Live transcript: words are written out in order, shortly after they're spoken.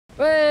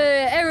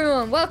Hey,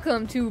 everyone,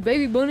 welcome to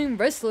Baby Bunting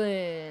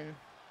Wrestling.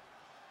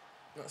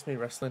 That's me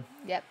wrestling.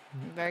 Yep,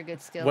 very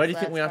good skills. Where do you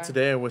think we are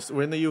today?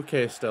 We're in the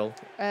UK still.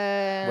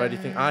 Where do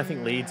you think? I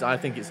think Leeds. I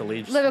think it's a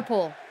Leeds.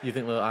 Liverpool. You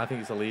think? I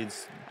think it's a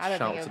Leeds. I don't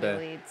shout think it'll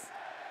today. be Leeds.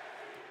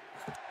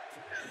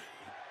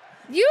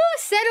 You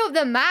set up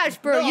the match,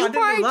 bro. No, you I didn't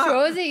do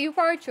that. You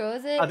probably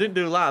chose it. I didn't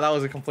do that. That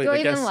was a complete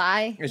Don't guess. even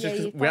lie. It's Yeah,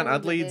 just you because we hadn't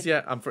had probably Leeds did.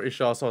 yet. I'm pretty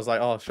sure. So I was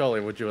like, oh, surely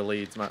we'll do a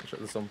Leeds match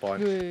at some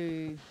point.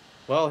 Boo.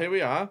 Well, here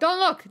we are. Don't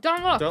look.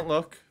 Don't look. Don't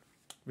look,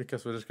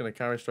 because we're just gonna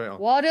carry straight on.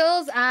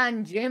 Waddles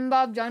and Jim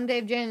Bob John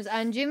Dave James.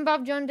 And Jim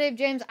Bob John Dave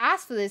James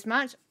asked for this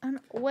match. And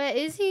where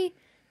is he?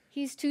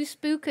 He's too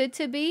spooked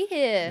to be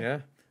here.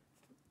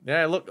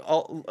 Yeah. Yeah, look, a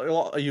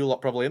lot of you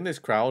lot probably in this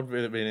crowd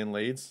with it being in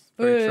Leeds.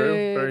 Very true.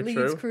 Very Leeds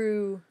true.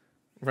 crew.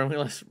 When we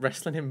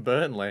wrestling in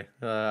Burnley,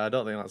 I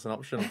don't think that's an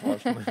option,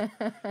 unfortunately.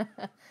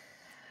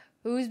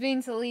 Who's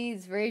been to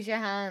Leeds? Raise your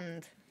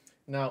hand.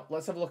 Now,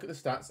 let's have a look at the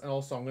stats, and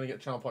also I'm going to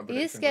get channel point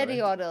He's predictions.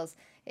 scaredy Waddles.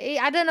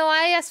 I don't know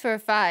why I asked for a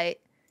fight.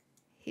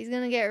 He's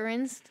going to get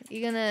rinsed.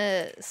 You're going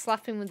to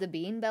slap him with the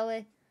bean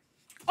belly.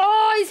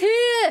 Oh, he's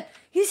here!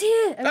 He's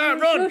here!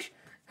 Run!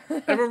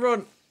 Everyone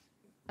run!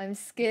 I'm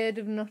scared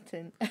of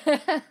nothing.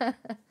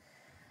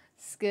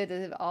 Scared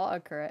of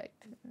autocorrect.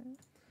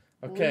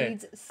 Okay.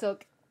 Leeds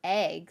suck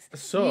eggs.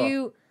 So,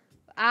 you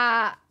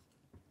are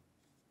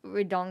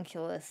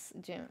redonkulous,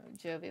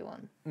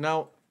 JoeBi-Wan.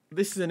 now,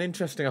 this is an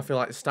interesting, I feel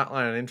like, stat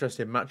line, an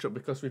interesting matchup,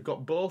 because we've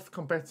got both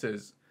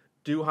competitors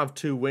do have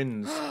 2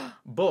 wins,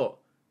 but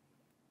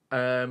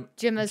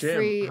Jim has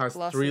 3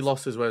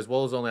 losses, whereas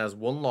Waddles only has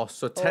 1 loss.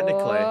 So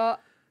technically,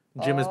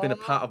 Jim has been a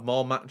part of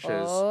more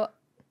matches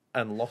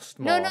and lost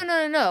more.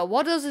 No.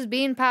 Waddles has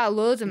been part of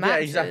loads of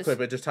matches. Yeah, exactly,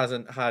 but just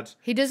hasn't had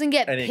he doesn't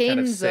get any pinned,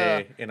 kind of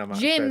say though. in a match.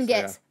 Jim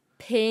gets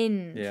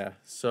pinned. Yeah,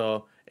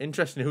 so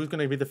interesting. Who's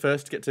going to be the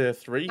first to get to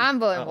 3? I'm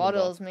voting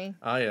Waddles, me.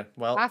 Oh, yeah.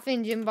 Well, I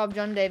think Jim Bob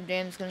John Dave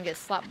James is going to get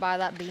slapped by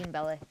that bean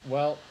belly.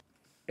 Well,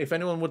 if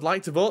anyone would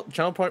like to vote,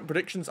 channel point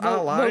predictions are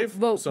Vote, live.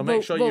 vote, so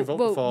make sure you vote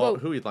for vote.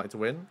 who you'd like to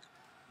win.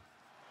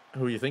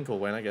 Who you think will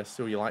win, I guess.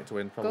 Who you like to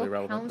win, probably Go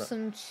relevant. count But...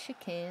 some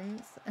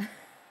chickens.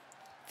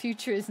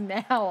 Future is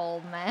now,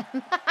 old man.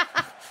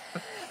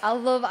 I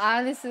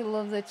honestly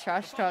love the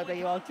trash talk that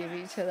you all give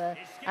each other.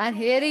 And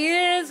here he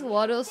is,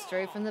 Waddles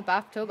straight from the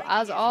bathtub,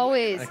 as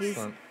always. Excellent.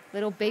 His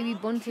little baby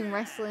bunting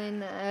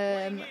wrestling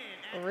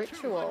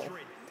ritual.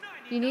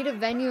 If you need a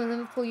venue in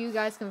Liverpool, you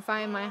guys can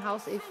find my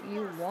house if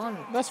you want.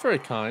 That's very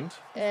kind.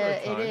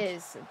 That's very kind. It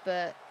is,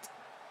 but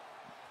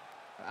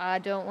I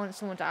don't want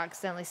someone to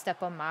accidentally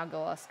step on Margot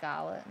or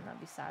Scarlett, and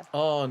that'd be sad.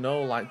 Oh,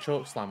 no, like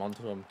choke slam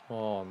onto them.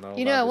 Oh, no.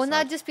 You know, wouldn't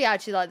that just be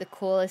actually like the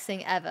coolest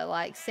thing ever?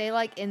 Like, say,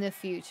 like in the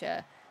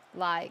future,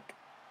 like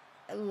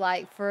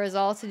for us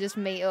all to just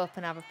meet up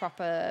and have a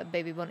proper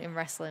baby bunting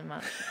wrestling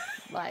match,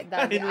 like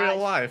that. In real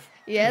life.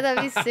 Yeah,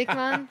 that'd be sick,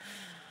 man.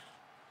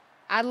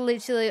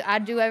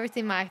 I'd do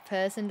everything my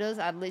person does.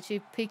 I'd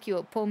literally pick you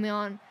up, put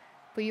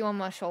you on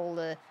my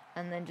shoulder,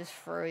 and then just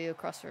throw you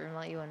across the room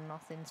like you were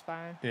nothing,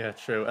 Spyran. Yeah,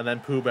 true. And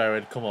then Pooh Bear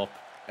would come up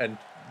and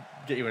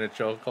get you in a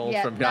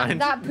chokehold from behind.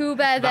 That Pooh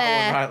Bear there.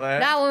 That one right there.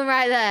 That one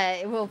right there.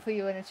 It will put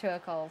you in a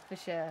chokehold for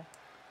sure.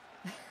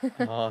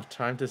 Oh,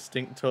 trying to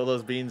stink toe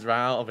those beans right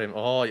out of him.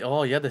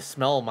 Oh, yeah, the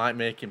smell might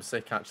make him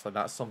sick, actually.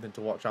 That's something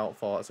to watch out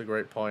for. That's a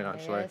great point,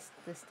 actually. Yes,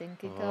 the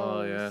stinky toes.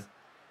 Oh, yeah.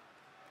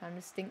 Time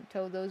to stink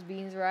toe those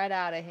beans right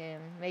out of him.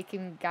 Make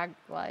him gag,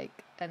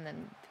 and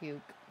then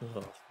puke.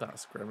 Oh,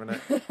 that's grim,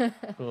 isn't it?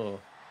 Oh.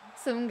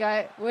 Some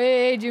guy,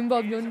 Jim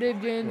Bob John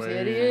Dave James,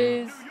 here he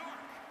is.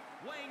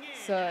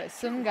 So,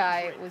 some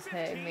guy was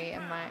hunting me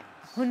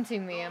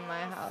in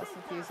my house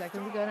a few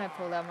seconds ago, and I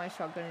pulled out my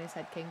shotgun and his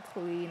head came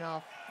clean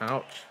off.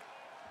 Ouch.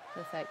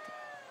 Perfect.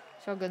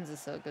 Shotguns are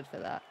so good for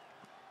that.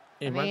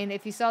 Hey, I mean,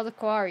 if you saw the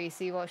quarry, you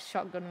see what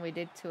shotgun we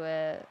did to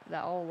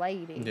that old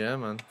lady. Yeah,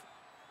 man.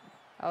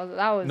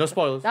 That was no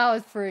spoilers. That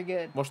was pretty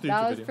good. Watch the YouTube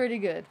That was video. pretty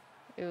good.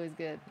 It was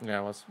good.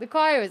 Yeah, it was. The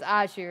quarry was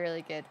actually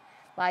really good.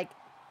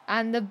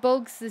 And the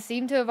bugs, they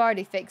seem to have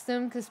already fixed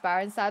them because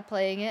Spyran started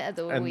playing it at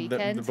the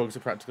weekend. The bugs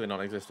are practically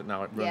non-existent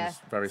now. It runs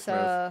very smooth.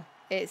 So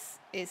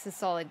it's a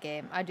solid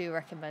game. I do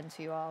recommend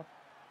to you all.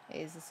 It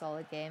is a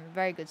solid game.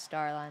 Very good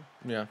storyline.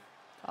 Yeah.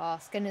 Oh,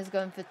 Skinner's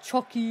going for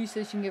Chucky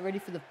so she can get ready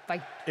for the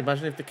fight.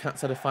 Imagine if the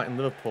Cats had a fight in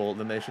Liverpool,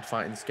 then they should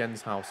fight in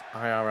Sken's house.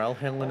 IRL,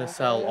 Hell in a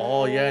Cell.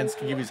 Oh, yeah, and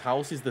Skengiwi's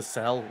house is the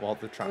cell while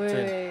they're trapped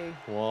in.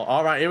 Whoa.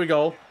 All right, here we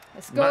go.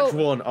 Let's go. Match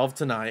 1 of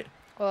tonight.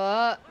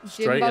 Oh, Jim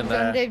Straight Bob in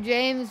John there. Dave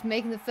James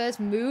making the first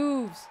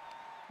moves.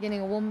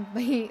 Getting a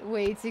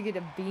one-way ticket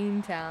to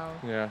Beantown.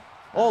 Yeah.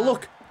 Oh,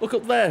 look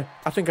up there.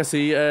 I think I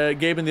see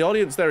Gabe in the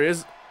audience. There he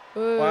is.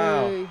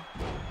 Wow.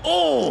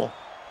 Oh!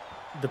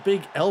 The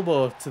big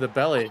elbow to the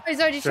belly. Oh, he's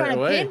already trying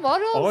to pin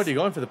Waddles. Already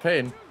going for the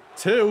pin.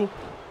 2.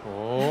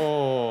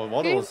 Oh,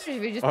 Waddles.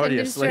 If we just already pinned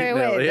him asleep straight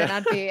away, nearly, then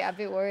I'd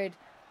be worried.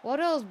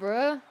 Waddles,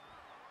 bro.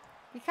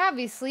 You can't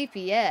be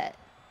sleepy yet.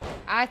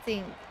 I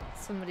think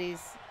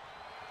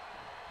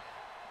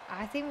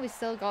we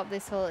still got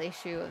this whole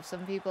issue of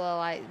some people are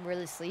like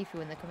really sleepy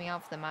when they're coming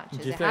out for the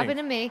matches. It happened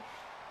to me.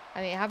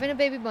 I mean, having a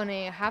baby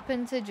bunny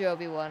happened to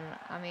JoeBi-Wan.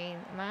 I mean,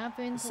 it might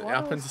happen to Waddles It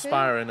happened to too.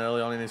 Spyran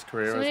early on in his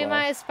career Somebody as well.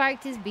 might have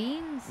spiked his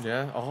beans.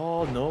 Yeah.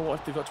 Oh, no. What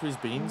if they got to his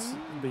beans?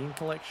 Bean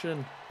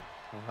collection.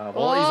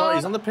 Well,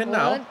 he's on the pin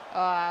now.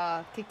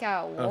 Kick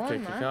out one, Okay,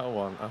 man. kick out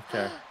one.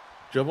 Okay.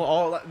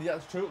 Yeah,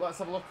 that's true. Let's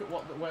have a look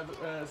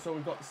at so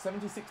we've got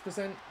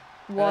 76%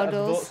 Waddles.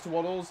 of the votes to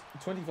Waddles,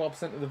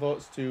 24% of the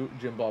votes to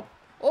Jim Bob.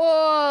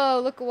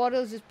 Oh, look at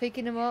Waddles just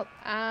picking him up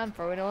and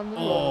throwing him on the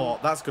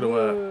rope. That's got to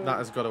work. That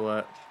has got to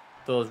work.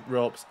 Those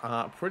ropes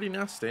are pretty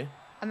nasty.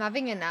 I'm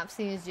having a nap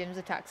seeing as Jim's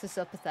attacks are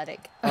so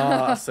pathetic.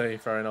 I see.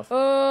 Fair enough.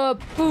 Oh,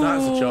 boom.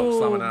 That's a choke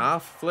slam and a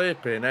half.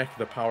 Flipping heck,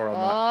 the power on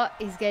that.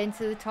 Oh, he's getting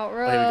to the top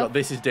rope. Here we go.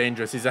 This is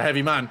dangerous. He's a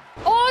heavy man.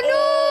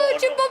 Oh, no.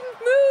 Jim Bob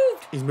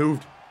moved. He's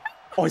moved.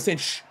 Oh, he's saying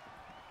shh.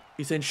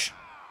 He's saying shh.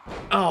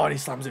 Oh, and he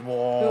slams him.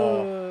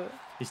 Whoa.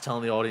 He's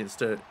telling the audience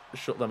to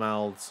shut their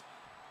mouths.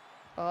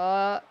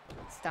 Oh,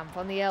 stamp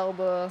on the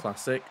elbow.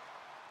 Classic.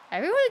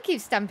 Everyone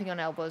keeps stamping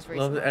on elbows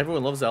recently.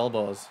 Everyone loves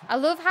elbows. I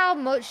love how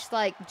much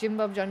like Jim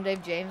Bob John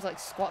Dave James like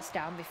squats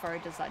down before he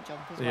does that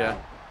jump as well. Yeah.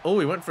 Oh,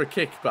 he went for a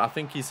kick, but I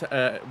think his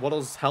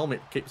Waddles'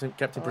 helmet kept him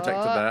protected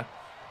there.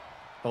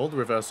 Oh, the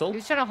reversal. He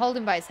was trying to hold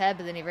him by his hair,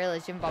 but then he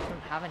realised Jim Bob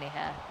didn't have any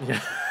hair.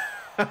 Yeah.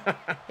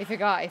 He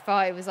forgot. He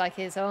thought it was like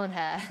his own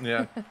hair.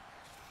 Yeah.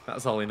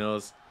 That's all he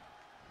knows.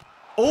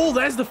 Oh,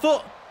 there's the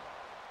foot.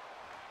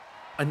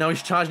 And now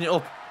he's charging it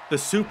up. The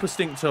super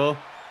stink toe.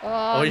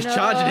 Oh, he's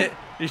charging it.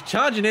 He's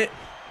charging it.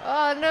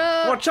 Oh,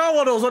 no. Watch out,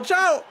 Waddles. Watch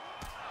out.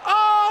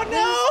 Oh,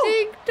 no.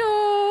 Stink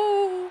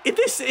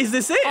toe. Is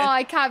this it? Oh,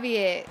 it can't be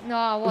it.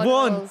 No,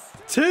 Waddles.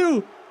 1,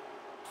 2,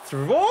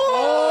 3.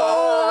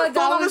 Oh, I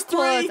thought that was 3.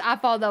 close. I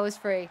thought that was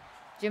 3.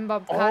 Jim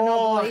Bob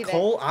cannot believe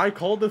it. I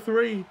called the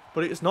 3,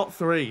 but it's not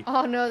 3.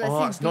 Oh, no.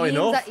 That's his not beans,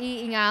 enough. that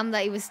eating arm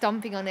that he was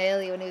stomping on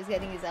earlier when he was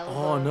getting his elbow.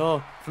 Oh,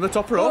 no. From the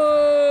top rope.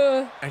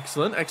 Oh.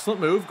 Excellent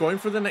move. Going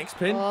for the next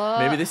pin. Oh,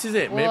 Maybe this is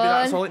it. Maybe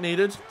that's all it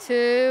needed.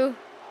 2.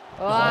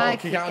 Oh,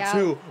 Kick out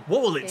 2.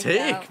 What will it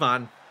take,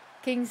 man?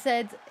 King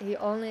said the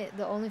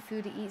only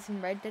food he eats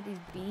in Red Dead is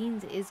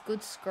beans. It is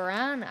good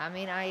scran. I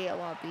mean, I eat a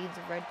lot of beans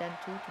in Red Dead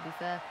too, to be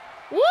fair.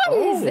 What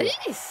is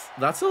this?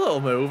 That's a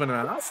little move and a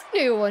half. That's a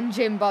new one,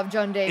 Jim Bob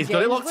John Dave He's James.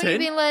 got it locked Where have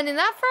you in. been learning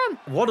that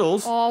from?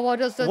 Waddles. Oh,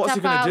 Waddles, don't What's tap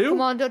he gonna out. do?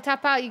 Come on, don't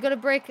tap out. You got to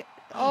break.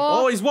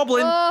 Oh, He's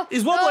wobbling.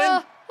 He's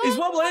wobbling. He's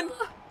wobbling.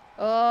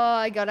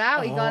 Oh, he got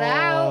out. He got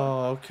out.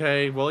 Oh,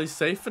 okay. Well, he's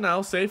safe for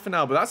now.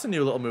 But that's a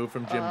new little move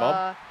from Jim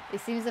Bob. It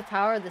seems the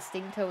power of the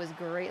stink toe is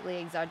greatly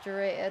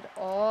exaggerated.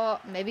 Oh,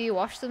 maybe you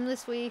washed them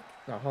this week.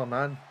 Oh,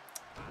 man.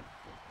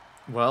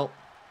 Well,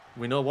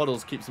 we know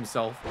Waddles keeps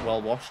himself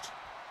well washed.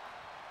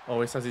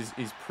 Always has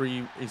his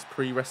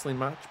pre-wrestling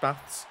match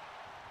baths.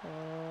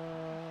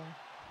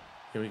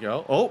 Here we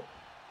go. Oh,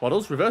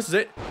 Waddles reverses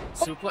it.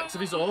 Suplex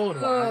of his own.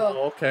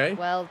 Okay.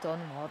 Well done,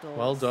 Waddles.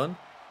 Well done.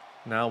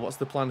 Now, what's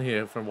the plan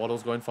here from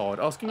Waddles going forward?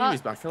 Oh,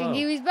 Skengiwi's back. Hello.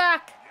 Skengiwi's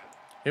back.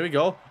 Here we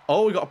go.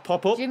 Oh, we got a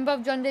pop-up. Jim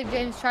Bob John Dave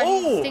James tried to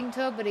use stink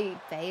toe, but he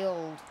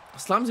failed.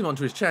 Slams him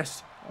onto his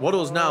chest.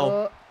 Waddles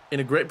now in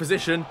a great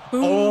position.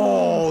 Boom.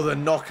 Oh, the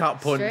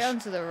knockout punch. Straight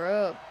onto the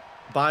rope.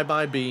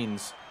 Bye-bye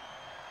beans.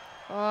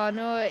 Oh,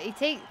 no. He's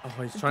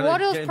trying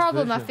Waddles' to get into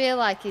problem, I position. feel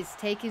like, is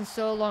taking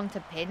so long to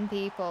pin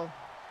people.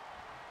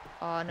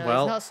 Oh, no.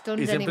 Well, he's not stunned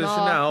he's in anymore.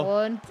 position now.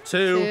 1,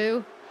 2.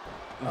 2.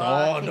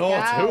 Oh, no. kick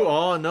out. 2.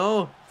 Oh,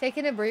 no.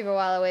 Taking a breather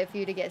while I wait for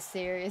you to get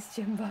serious,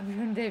 Jim Bob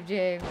John Dave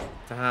James.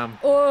 Damn.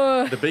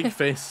 Oh. The big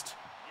fist.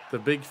 The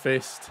big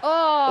fist.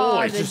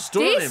 Oh, he's the just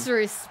stunning him.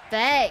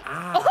 disrespect.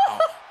 Ow.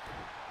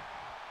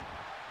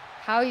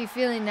 How are you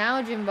feeling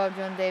now, Jim Bob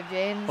John Dave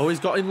James? Oh, he's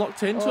got him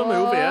locked into a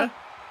move here.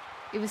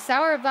 He was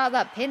sour about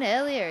that pin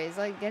earlier. He's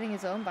like getting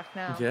his own back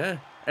now. Yeah.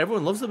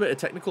 Everyone loves a bit of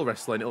technical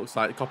wrestling. It looks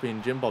like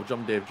copying Jim Bob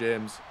John Dave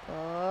James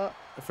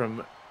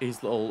from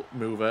his little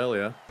move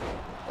earlier.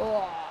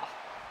 Oh.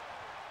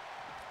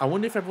 I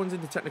wonder if everyone's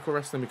into technical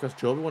wrestling because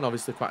JoeBi-Wan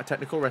obviously quite a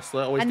technical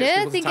wrestler. Always I gets know, I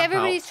people to think tap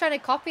everybody's out. trying to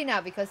copy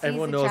now because he's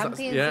Everyone the knows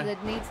champion, that's-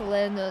 so they need to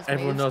learn those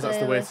Everyone moves knows that's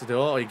the way to do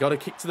it. Oh, he got a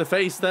kick to the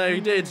face there. He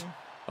did.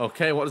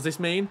 Okay, what does this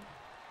mean?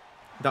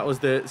 That was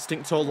the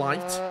stink toe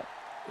light.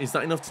 Is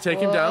that enough to take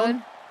him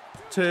down?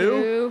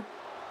 2.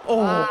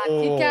 Oh,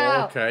 kick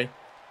out. Okay.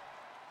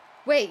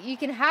 Wait, you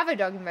can have a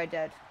dog in Red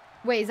Dead.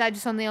 Wait, is that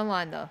just on the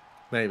online though?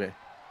 Maybe.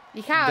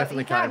 You can't.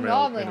 Definitely You can't can't in real-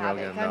 normally in a have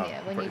real it, game, can no, you?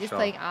 I'm When pretty you're just sure.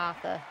 playing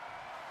Arthur.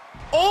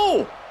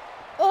 Oh!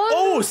 Oh,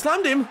 Oh,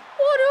 slammed him.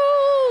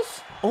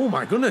 Waddles! Oh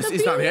my goodness,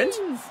 is that the end?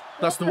 beans.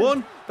 That's the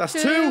 1. That's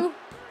 2. 2.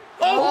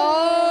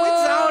 Oh,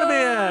 it's out of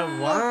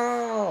here.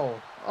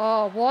 Wow.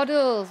 Oh,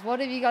 Waddles, what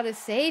have you got to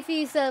say for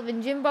yourself?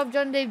 And Jim Bob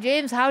John Dave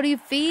James, how do you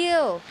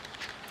feel?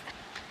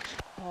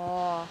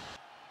 Oh,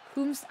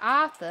 whom's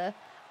Arthur?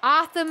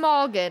 Arthur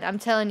Morgan. I'm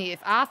telling you, if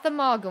Arthur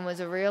Morgan was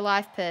a real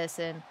life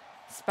person,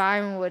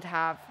 Spyran would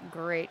have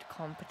great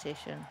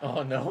competition.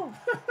 Oh no.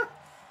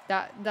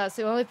 That's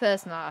the only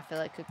person that I feel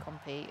like could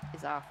compete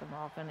is Arthur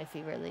Morgan if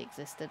he really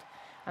existed.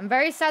 I'm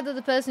very sad that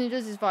the person who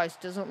does his voice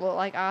doesn't look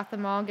like Arthur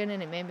Morgan,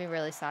 and it made me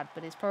really sad,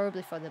 but it's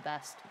probably for the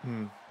best.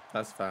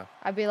 That's fair.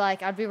 I'd be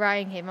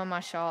writing him on my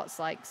shorts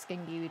like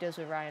Skengiwi does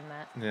with Ryan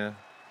Met. Yeah.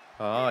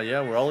 Oh,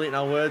 yeah, we're all eating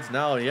our words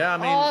now. Yeah, I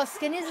mean... Oh,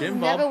 Skinners has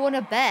never won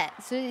a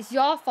bet. So it's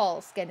your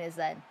fault, Skinners,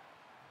 then.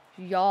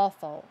 Your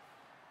fault.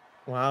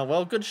 Wow,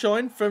 well, good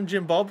showing from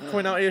Jim Bob.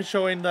 Coming out here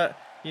showing that,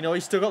 you know,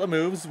 he's still got the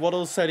moves.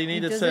 Waddles said he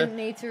needed doesn't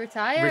need to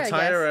retire,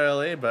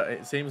 early, but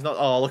it seems not.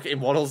 Oh, look at him.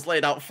 Waddles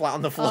laid out flat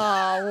on the floor.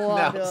 Oh,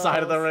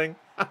 outside of the ring.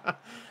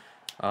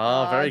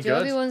 Oh, very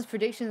good. JoeBi-Wan's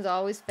predictions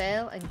always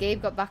fail, and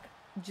Gabe got back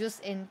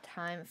just in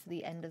time for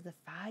the end of the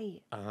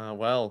fight.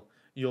 Well,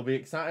 you'll be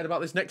excited about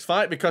this next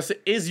fight because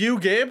it is you,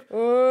 Gabe.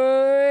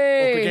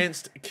 Oy. Up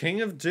against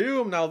King of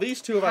Doom. Now,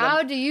 these two have had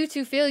How do you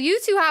two feel? You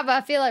two have,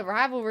 I feel like,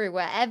 rivalry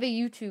wherever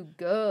you two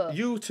go.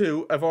 You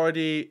two have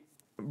already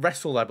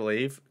wrestled, I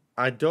believe.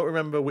 I don't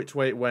remember which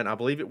way it went. I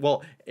believe it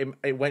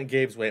went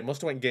Gabe's way. It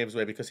must have went Gabe's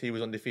way because he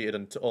was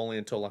undefeated only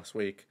until last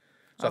week.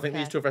 So I think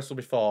these two have wrestled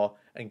before,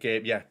 and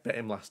Gabe, bet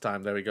him last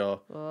time. There we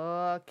go.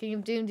 Oh, King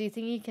of Doom, do you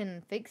think he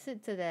can fix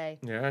it today?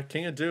 Yeah,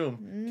 King of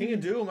Doom. King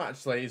of Doom,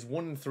 actually, is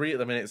 1-3 at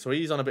the minute, so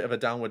he's on a bit of a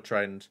downward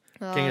trend.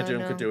 King of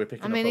Doom could do it,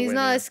 picking up a win. He's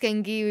not a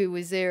Skengiwi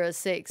with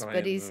 0-6,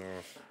 but he's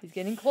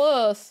getting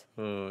close.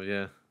 Oh,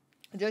 yeah.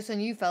 Jokes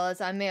on you,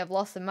 fellas. I may have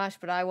lost the match,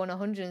 but I won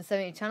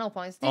 170 channel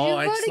points. Did you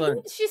vote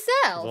against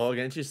yourself? Vote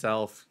against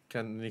yourself.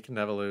 You can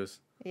never lose.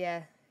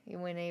 Yeah, you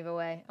win either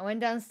way. I went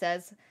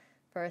downstairs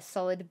for a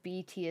solid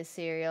B tier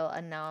cereal,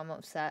 and now I'm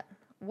upset.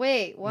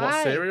 Wait, why?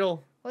 What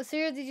cereal? What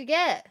cereal did you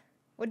get?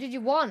 What did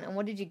you want, and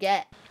what did you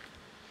get?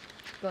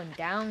 Going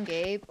down,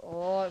 Gabe.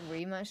 Oh,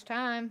 rematch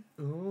time.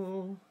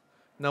 Ooh.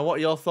 Now, what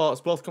are your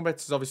thoughts? Both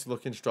competitors obviously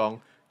looking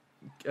strong.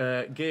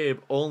 Gabe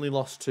only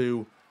lost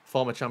to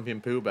former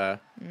champion Pooh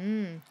Bear,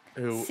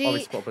 who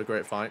obviously put up a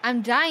great fight.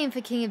 I'm dying for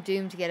King of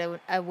Doom to get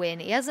a win.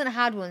 He hasn't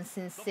had one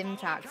since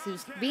Simttaxx,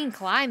 who's been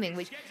climbing,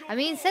 which, I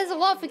mean, says a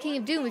lot for King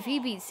of Doom if he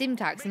beats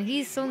Simttaxx, and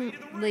he's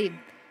suddenly,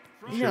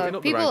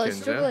 people are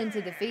struggling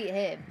to defeat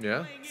him.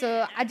 Yeah.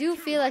 So I do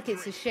feel like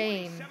it's a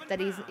shame that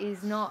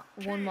he's not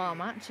won more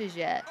matches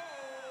yet.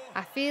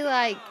 I feel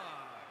like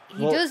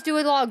he does do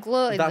a lot of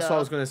gloating. That's what I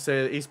was going to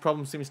say. His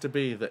problem seems to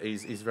be that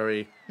he's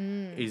very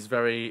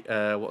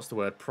what's the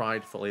word,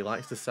 prideful. He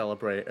likes to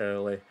celebrate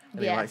early,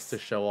 and he likes to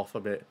show off a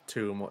bit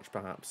too much,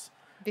 perhaps.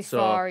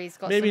 Before he's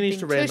got something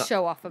to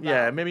show off about.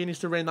 Yeah, maybe he needs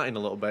to rein that in a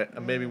little bit,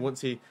 and maybe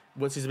once he's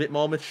a bit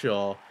more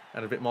mature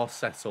and a bit more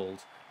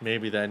settled,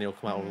 maybe then he'll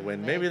come out with a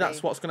win. Maybe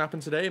that's what's going to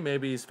happen today.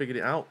 Maybe he's figured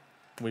it out.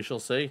 We shall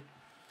see.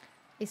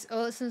 It's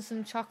oats and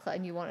some chocolate,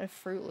 and you wanted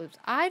Fruit Loops.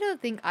 I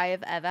don't think I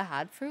have ever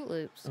had Fruit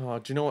Loops. Oh,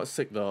 do you know what's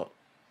sick, though?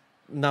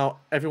 Now,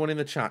 everyone in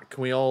the chat,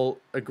 can we all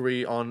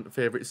agree on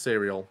favourite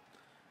cereal?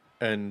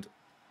 And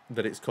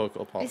that it's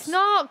Cocoa Pops. It's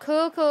not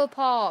Cocoa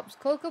Pops.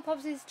 Cocoa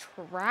Pops is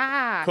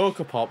trash.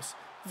 Cocoa Pops,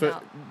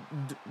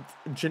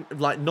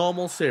 like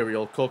normal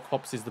cereal, Cocoa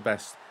Pops is the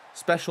best.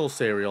 Special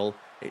cereal,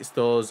 it's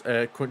those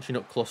crunchy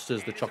nut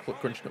clusters, the chocolate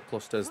crunchy nut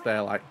clusters.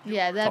 They're like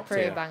they're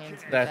pretty banging.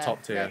 They're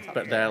top tier,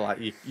 but they're like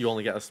you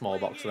only get a small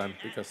box of them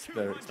because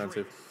they're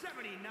expensive.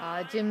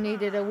 Jim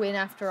needed a win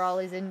after all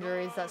his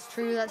injuries. That's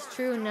true.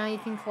 And now you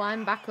can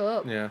climb back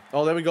up. Yeah.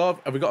 Oh, there we go.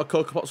 Have we got a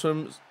Cocoa Pops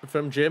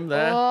from Jim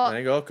there? Oh. There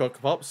you go, Cocoa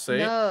Pops. See?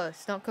 No,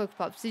 it's not Cocoa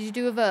Pops. Did you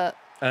do a vote?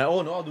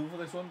 Oh no, I'll do it for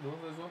this one.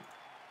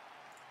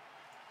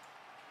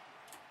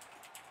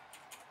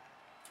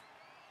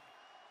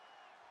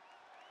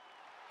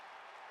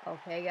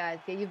 Okay, guys,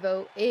 get your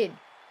vote in.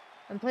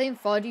 I'm playing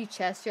 4D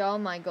chess, y'all.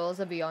 My goals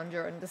are beyond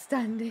your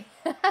understanding.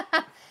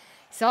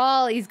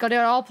 He's got it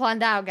all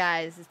planned out,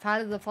 guys. It's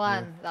part of the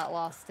plan, that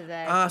loss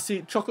today.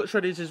 See, chocolate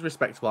shreddies is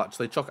respectable,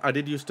 actually. I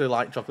did used to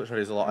like chocolate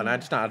shreddies a lot, and I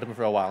just not had them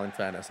for a while, in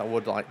fairness. I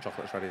would like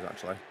chocolate shreddies,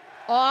 actually.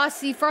 Oh,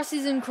 see,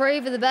 Frosties and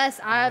Crave are the best.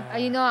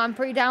 I'm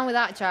pretty down with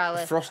that,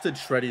 Charlie. Frosted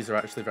shreddies are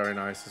actually very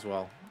nice as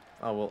well.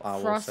 I will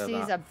say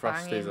that.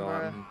 Frosties are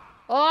banging,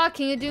 bro.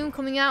 King of Doom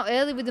coming out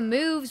early with the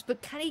moves,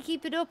 but can he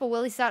keep it up, or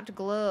will he start to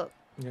glow?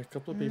 Yeah, a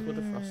couple of people with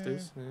the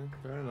Frosties.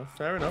 Yeah,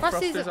 fair enough.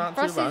 Frosties aren't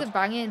too bad. Are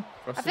banging.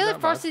 I feel like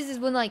Frosties is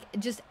one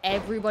just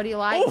everybody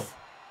likes.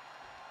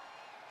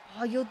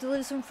 Oh, you'll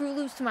deliver some Fruit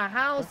Loops to my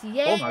house.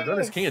 Yes. Oh my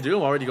goodness, King of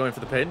Doom already going for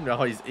the pin.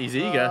 Oh, he's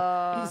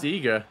eager. He's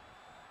eager.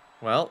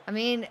 Well, I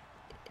mean,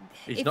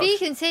 if he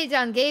can take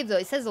down Gabe, though,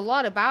 it says a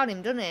lot about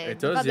him, doesn't it? It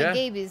does, the fact that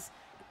Gabe is...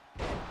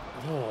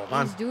 Oh,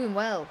 man. He's doing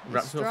well.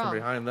 Wraps up from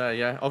behind there,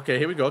 yeah. Okay,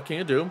 here we go.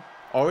 King of Doom.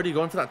 Already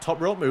going for that top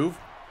rope move.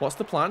 What's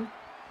the plan?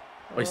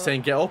 Oh, he's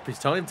saying get up. He's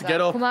telling him to get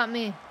up. Come at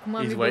me.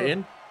 He's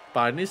waiting.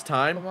 Biding his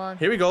time. Come on.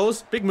 Here he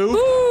goes. Big move. Boom!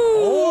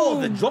 Oh,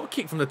 the drop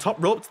kick from the top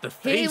rope to the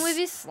face. Hit him with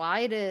his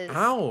sliders.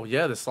 Ow.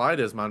 Yeah, the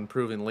sliders, man,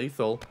 proving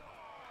lethal.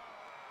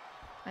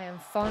 I am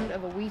fond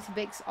of a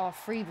Weetabix or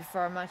free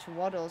before a match with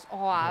Waddles.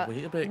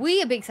 Weetabix.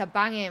 Weetabix are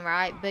banging,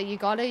 right? But you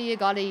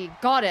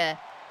gotta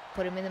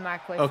put him in the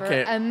microwave for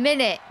a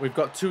minute. We've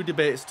got 2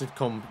 debates to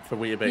come for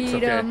Weetabix. Heat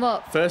them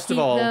up. First of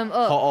all,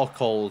 hot or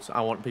cold?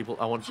 I want to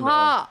know.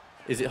 Hot.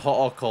 Is it hot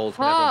or cold?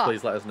 Can everyone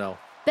please let us know?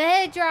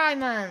 Bear dry,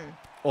 man.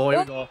 Oh, here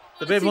we go.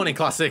 The Baby Bunting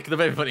Classic. The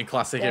Baby Bunting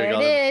Classic. Here we go.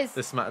 It is.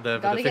 The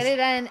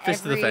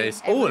fist to the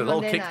face. Oh, a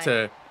little kick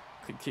to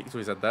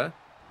his head there.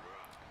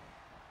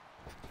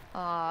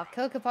 Oh,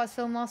 Cocoa Pot's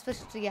still more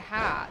special to your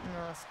heart.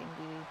 No,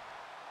 Skengiwi.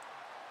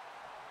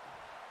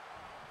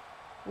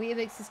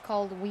 Weetabix is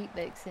called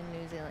Weet-Bix in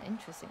New Zealand.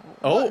 Interesting.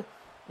 Oh,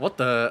 what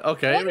the?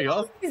 Okay, here we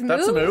go.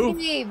 That's a move.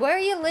 Where are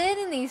you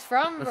learning these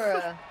from,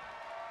 bro?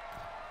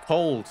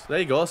 Cold. There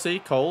you go. See,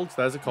 cold.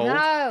 There's a cold.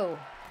 No.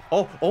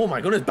 Oh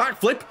my goodness!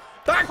 Backflip!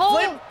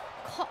 Backflip!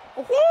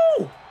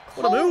 Woo!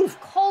 What a move!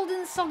 Cold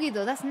and soggy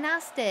though. That's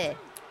nasty.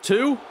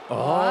 2.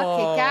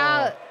 Oh, kick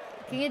out.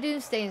 King of Doom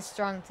staying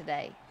strong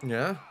today.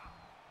 Yeah.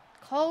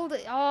 Cold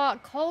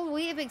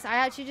Weetabix. I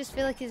actually just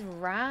feel like it's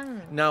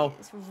wrong. Now,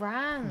 it's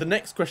wrong. The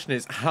next question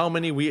is, how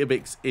many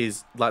Weetabix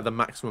is like the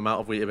maximum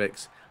amount of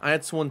Weetabix? I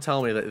had someone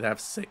tell me that they have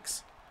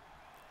 6.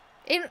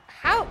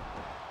 How?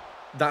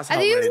 That's how. Are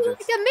they using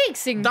like a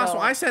mixing bowl? That's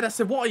what I said. I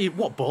said,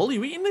 what bowl are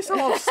you eating this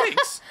out of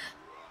 6?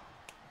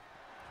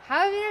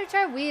 How have you never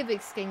tried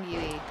Weetabix,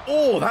 Skengiwi?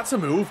 Oh, that's a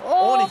move.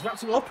 Oh, and he's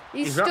wrapped him up.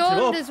 He's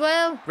stunned as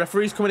well.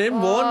 Referee's coming in.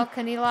 Oh, 1,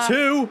 can he laugh?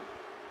 2,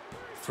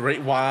 3.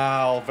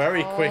 Wow,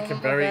 very quick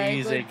and very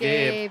easy,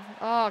 Gabe.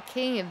 Oh,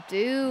 King of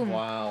Doom.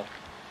 Wow.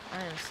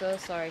 I am so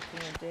sorry,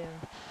 King of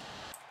Doom.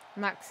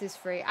 Max is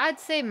free. I'd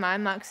say my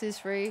max is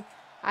free.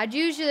 I'd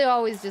usually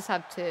always just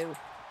have 2.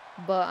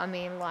 But, I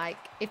mean, like,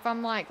 if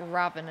I'm, like,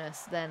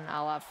 ravenous, then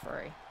I'll have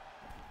 3.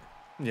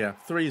 Yeah,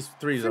 three's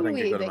I think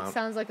a good amount.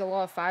 Sounds like a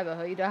lot of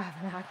fiber. You don't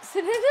have an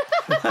accident.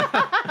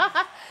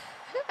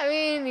 I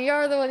mean,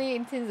 you're the one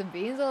eating tins of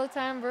beans all the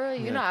time, bro.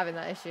 You're not having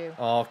that issue.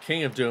 Oh,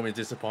 King of Doom is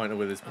disappointed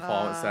with his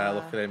performance there.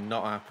 Look at him,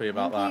 not happy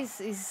about that.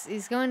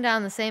 He's going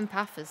down the same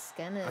path as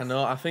Skinner. I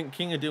know. I think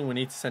King of Doom, we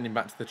need to send him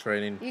back to the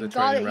training. You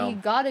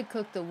gotta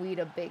cook the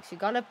Weetabix. You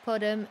gotta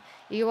put him.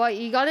 What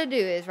you gotta do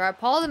is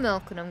pour the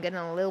milk, and I'm getting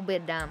a little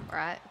bit damp,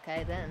 right?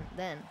 Okay,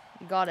 then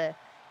you gotta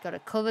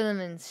cover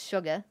them in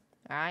sugar,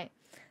 all right?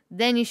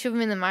 Then you shove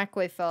them in the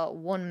microwave for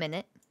 1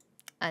 minute,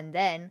 and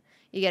then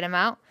you get them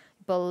out.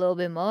 Put a little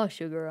bit more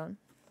sugar on.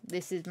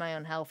 This is my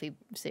unhealthy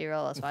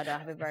cereal. That's why I don't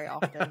have it very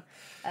often.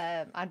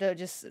 I don't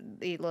just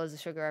eat loads of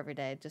sugar every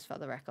day, just for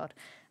the record.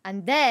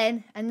 And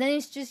then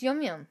it's just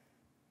yum yum.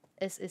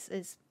 It's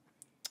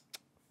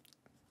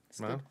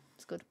good.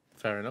 It's good.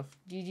 Fair enough.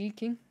 GG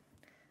King.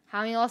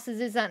 How many losses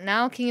is that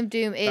now? King of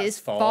Doom. It is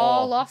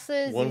 4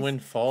 losses. 1 win,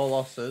 4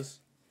 losses.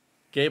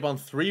 Gabe on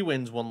 3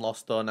 wins, 1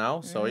 loss though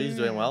now, so he's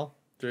doing well.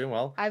 Doing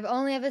well. I've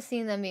only ever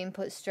seen them being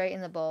put straight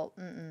in the bowl.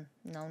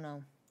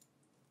 No.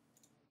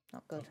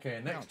 Not good. Okay,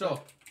 next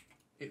up,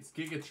 it's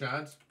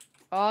GIGACHAD.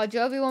 Oh,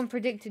 JoeBi-Wan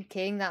predicted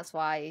King. That's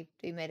why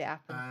he made it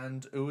happen.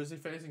 And who is he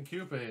facing?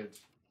 Cupid.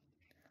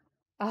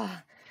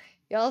 Ah,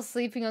 y'all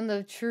sleeping on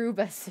the true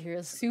best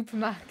cereal,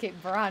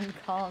 supermarket brand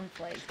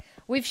cornflakes.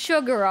 With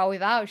sugar or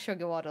without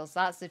sugar, Waddles?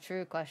 That's the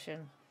true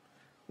question.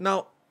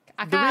 Now,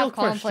 I can't have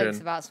cornflakes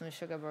without some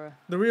sugar, bro.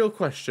 The real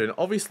question,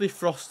 obviously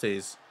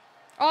Frosties.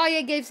 Oh,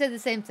 yeah, Gabe said the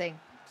same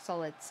thing.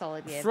 Solid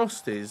Gabe.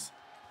 Frosties,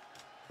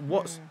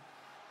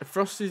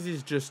 Frosties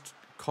is just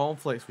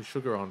cornflakes with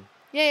sugar on.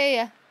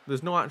 Yeah.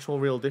 There's no actual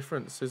real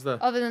difference, is there?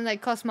 Other than they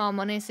cost more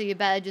money, so you're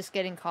better just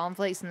getting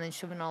cornflakes and then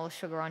shoving all the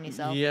sugar on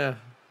yourself. Yeah.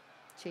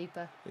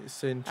 Cheaper.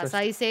 It's interesting. That's how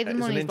you save the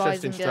money,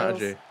 boys and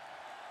girls. It's an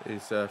interesting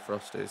strategy, is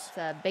Frosties. It's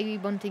a baby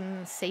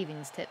Bunting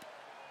savings tip.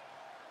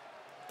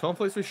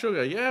 Cornflakes with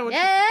sugar, yeah.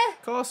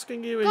 Of course,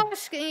 Skengiwi.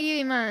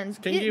 Man.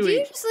 Skengiwi. Do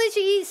you just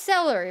literally eat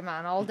celery,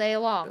 man, all day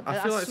long? I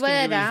feel like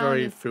Skengiwi is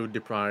very food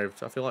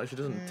deprived. I feel like she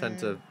doesn't tend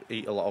to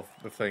eat a lot of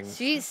the things.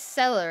 She eats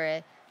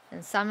celery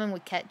and salmon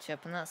with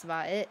ketchup, and that's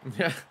about it.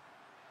 Yeah.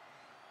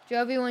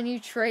 JoeBi, when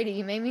you trade it,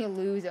 you made me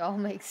lose. It all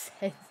makes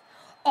sense.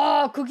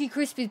 Oh, Cookie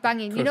Crispy's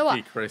banging. You know what?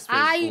 Cookie Crispy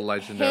is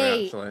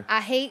legendary, actually.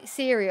 I hate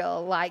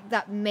cereal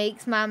that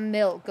makes my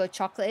milk go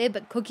chocolatey,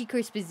 but Cookie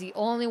Crispy is the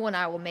only one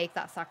I will make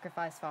that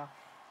sacrifice for.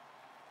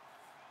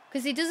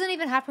 Because it doesn't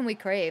even happen with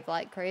Crave.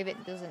 Like, Crave,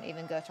 it doesn't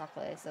even go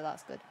chocolatey, so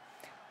that's good.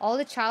 All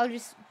the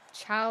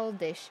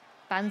childish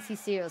fancy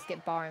cereals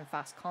get boring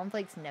fast.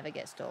 Cornflakes never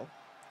get stale.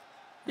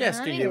 Yes,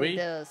 Skengiwi. It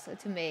does.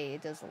 To me,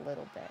 it does a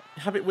little bit.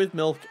 Have it with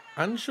milk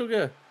and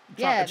sugar.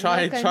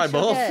 Try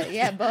both.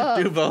 Yeah,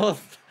 both. Do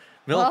both.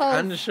 Milk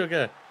and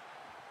sugar.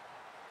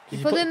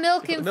 You put the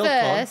milk in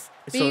first,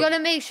 but you got to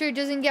make sure it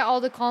doesn't get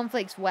all the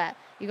cornflakes wet.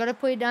 You got to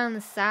put it down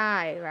the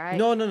side, right?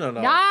 No.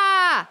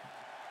 Nah!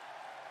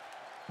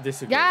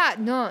 Disagree. Yeah,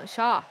 no,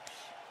 shush.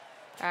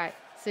 Alright,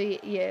 so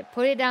you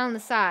put it down the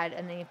side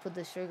and then you put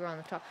the sugar on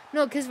the top.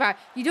 No, because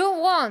you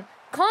don't want...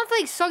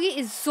 Cornflakes soggy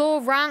is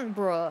so rank,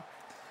 bro.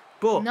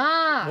 But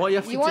what you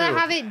have to do... You want to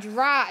have it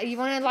dry. You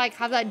want to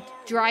have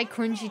that dry,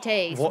 crunchy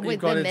taste with the milk. What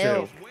you've got to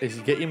do is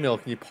you get your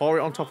milk and you pour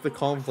it on top of the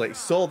cornflakes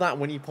so that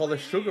when you pour the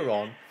sugar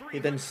on,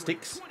 it then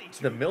sticks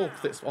to the milk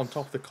that's on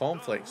top of the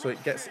cornflakes so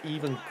it gets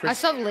even crisp. I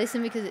stopped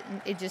listening because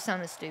it just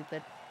sounded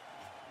stupid.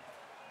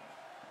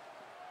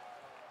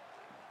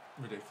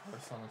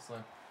 Ridiculous, honestly.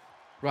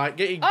 Right,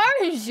 get your...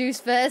 Orange juice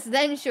first,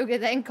 then sugar,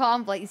 then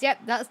cornflakes.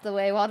 Yep, that's the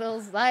way,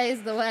 Waddles. That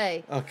is the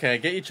way. Okay,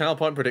 get your channel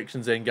point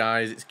predictions in,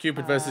 guys. It's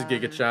Cupid versus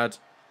GIGACHAD.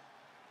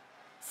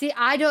 See,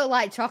 I don't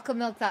like chocolate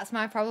milk. That's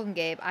my problem,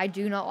 Gabe. I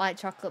do not like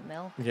chocolate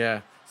milk.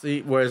 Yeah.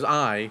 See, whereas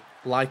I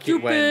like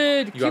it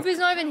when Cupid's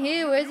not even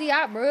here. Where's he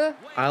at, bro?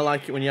 I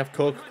like it when you have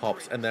Cocoa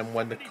Pops and then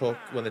when the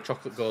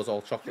chocolate goes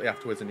all chocolatey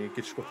afterwards and you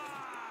get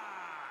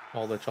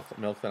all the chocolate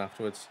milk then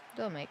afterwards.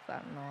 Don't make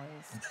that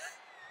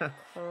noise.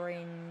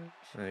 Cringe.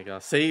 There you go.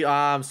 See,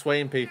 I'm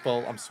swaying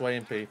people. I'm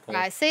swaying people.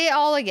 Right, say it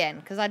all again,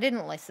 because I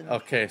didn't listen.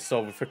 Okay,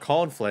 so for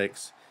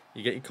cornflakes,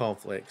 you get your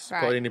cornflakes,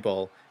 right. put it in your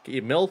bowl, get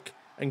your milk,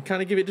 and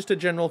kind of give it just a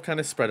general kind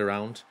of spread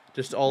around,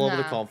 just all over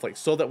the cornflakes,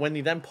 so that when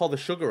you then pour the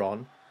sugar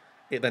on,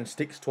 it then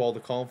sticks to all the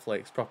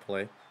cornflakes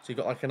properly. So you've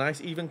got like a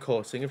nice even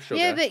coating of sugar.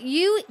 Yeah, but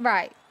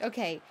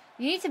okay.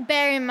 You need to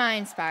bear in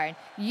mind, Spyran,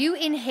 you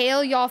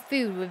inhale your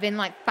food within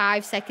like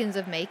 5 seconds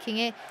of making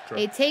it. True.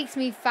 It takes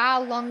me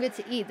far longer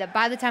to eat that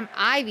by the time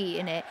I've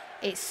eaten it,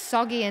 it's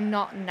soggy and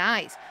not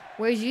nice.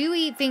 Whereas you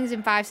eat things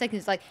in 5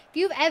 seconds. Like, if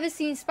you've ever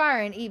seen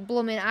Spyran eat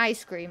blooming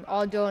ice cream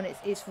or donuts,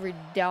 it's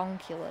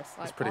redonkulous.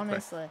 Like, it's pretty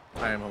honestly.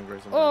 Quick. I am hungry.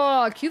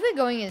 Oh, Cupid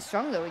going in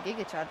strong though with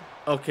GIGACHAD.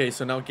 Okay,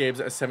 so now Gabe's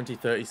at a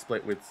 70-30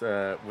 split with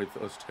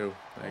us two.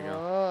 There you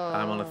go.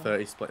 I'm on a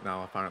 30 split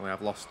now. Apparently,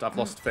 I've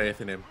lost faith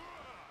in him.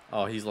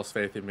 Oh, he's lost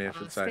faith in me, I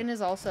should say. Spin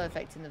is also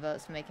affecting the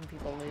votes, making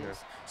people lose.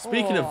 Yes.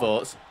 Speaking of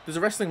votes, there's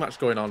a wrestling match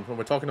going on when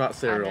we're talking about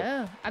cereal. I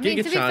know. I mean,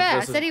 to be fair,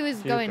 I said he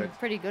was going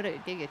pretty good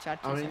at GIGACHAD.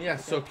 I mean, yeah,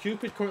 so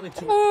Cupid currently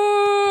 2.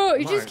 Oh,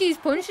 he just keeps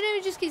punching him.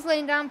 He just keeps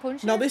laying down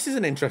punching Now, him. this is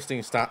an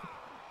interesting stat.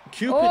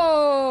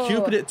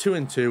 Cupid at 2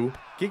 and 2,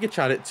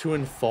 GIGACHAD at 2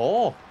 and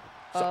 4.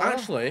 So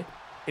actually,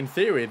 in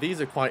theory, these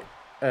are quite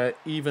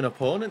even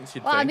opponents,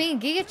 you'd think. I mean,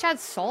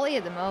 GIGACHAD's salty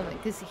at the moment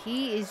because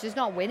he is just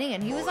not winning,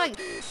 and he was like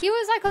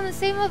on the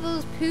same level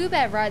as Pooh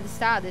Bear right at the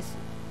start of this,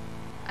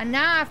 and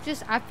now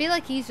I feel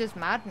like he's just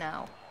mad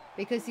now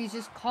because he's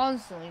just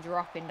constantly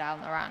dropping down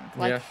the rank.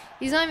 Like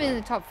he's not even in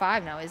the top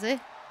 5 now, is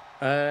he?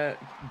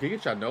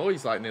 GIGACHAD, no,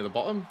 he's like near the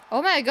bottom.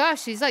 Oh my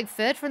gosh, he's like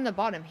 3rd from the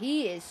bottom.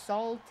 He is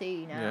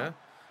salty now. Yeah.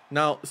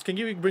 Now,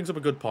 Skengiwi brings up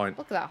a good point.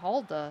 Look at that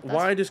hold though.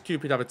 Why does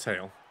Cupid have a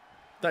tail?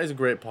 That is a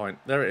great point.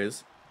 There it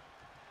is.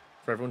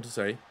 For everyone to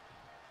see.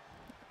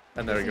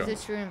 And there we go.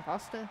 He's a true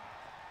imposter.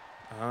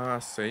 Ah, I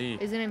see.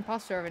 He's an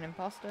imposter of an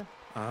imposter.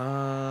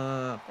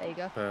 Ah. There you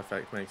go.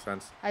 Perfect. Makes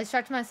sense. I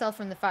distracted myself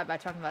from the fight by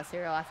talking about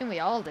cereal. I think we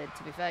all did,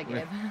 to be fair,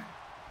 Gabe.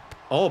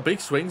 Oh,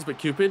 big swings, but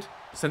Cupid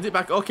sends it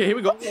back. Okay, here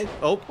we go.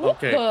 Oh,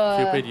 okay.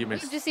 Cupid, you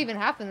missed. What just even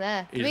happened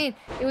there? I mean,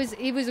 it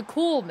was a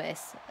cool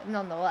miss,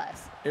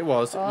 nonetheless. It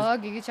was. Oh,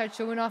 GIGACHAD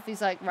showing off.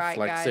 He's like, right,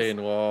 flexing.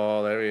 guys.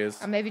 Whoa, there he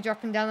is. I'm maybe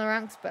dropping down the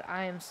ranks, but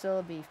I am still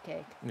a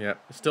beefcake. Yeah,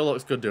 it still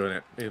looks good doing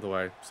it, either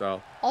way,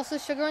 so. Also,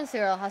 sugar and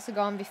cereal has to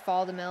go on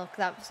before the milk.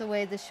 That's the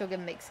way the sugar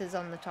mixes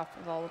on the top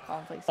of all the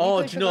cornflakes. So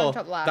oh, do you know,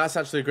 that's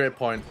actually a great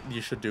point. You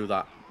should do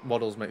that.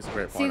 Waddles makes a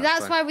great point. See,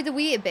 that's why with the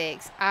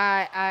Weetabix,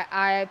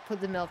 I put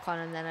the milk on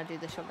and then I do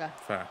the sugar.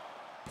 Fair.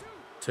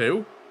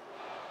 2.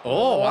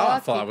 Oh, wow, I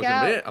thought that was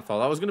going to be it. I thought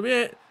that was going to be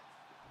it.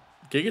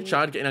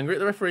 GIGACHAD getting angry at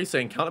the referee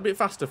saying, count a bit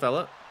faster,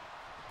 fella.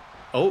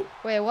 Oh.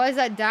 Wait, what is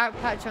that dark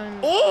patch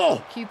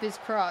on Cupid's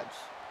crotch?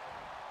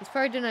 He's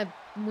probably done a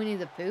Winnie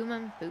the Pooh,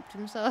 man. Pooped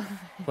himself.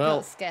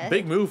 Well,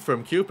 big move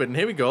from Cupid, and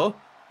here we go.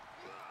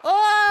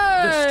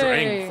 Oh! The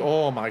strength.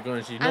 Oh, my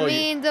goodness. You know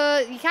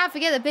you can't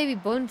forget that Baby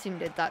Bunting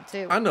did that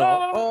too. I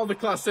know. Oh, the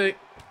classic.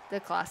 The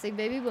classic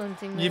Baby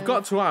Bunting. You've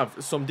got to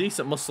have some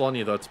decent muscle on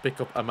you, though, to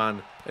pick up a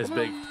man as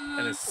big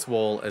and as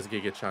swole as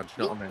GIGACHAD.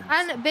 You know what I mean?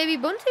 And Baby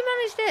Bunting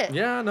managed it.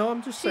 Yeah, no,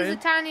 I'm just saying. She's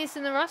the tiniest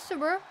in the roster,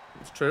 bro.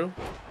 It's true.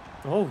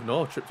 Oh,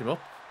 no, tripped him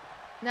up.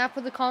 Now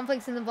put the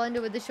cornflakes in the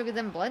blender with the sugar,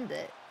 then blend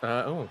it.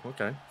 Oh,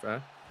 okay,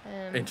 fair.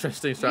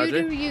 Interesting strategy.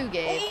 You do you,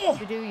 Gabe. Oh!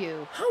 You do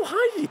you. How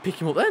high did he pick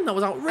him up then? That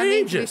was outrageous. I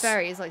mean, to be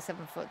fair, he's like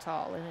 7 foot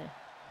tall, isn't he?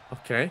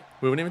 Okay,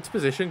 moving him into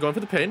position, going for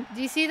the pin.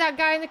 Do you see that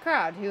guy in the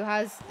crowd who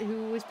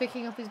was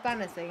picking up his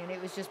banner thing and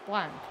it was just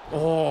blank?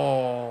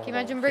 Oh. Can you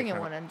imagine bringing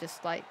one and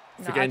just like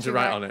forgetting to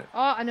write on it?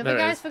 Oh, another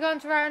guy's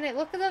forgotten to write on it.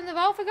 Look at them, they've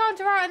all forgotten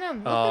to write on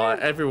them. Oh,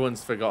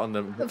 everyone's forgotten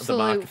the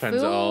marker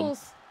pens at home.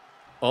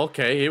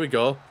 Okay, here we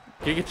go.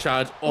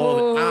 GIGACHAD.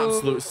 Oh, the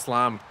absolute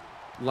slam.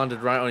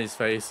 Landed right on his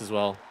face as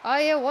well. Oh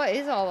yeah, what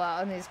is all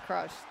that on his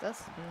crotch?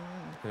 That's.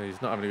 Yeah,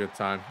 he's not having a good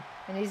time.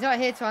 And he's not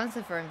here to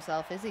answer for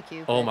himself, is he,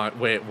 Cupid? Oh my,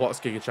 wait, what's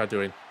GIGACHAD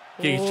doing?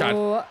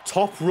 GIGACHAD,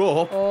 top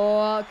rope.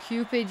 Oh,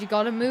 Cupid, you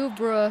gotta move,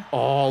 bro.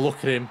 Oh, look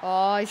at him.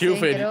 Oh, he's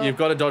Cupid, you've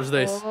got to dodge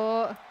this.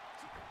 Oh.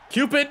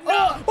 Cupid,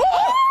 no!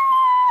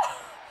 Oh!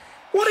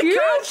 What a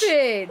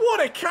catch!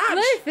 What a catch!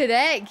 Look at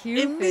that,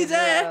 Cupid. In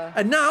midair,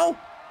 and now,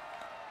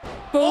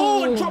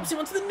 oh, and drops him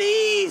onto the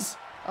knees.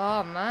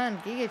 Oh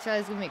man,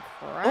 GIGACHAD is gonna be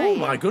crying. Oh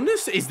my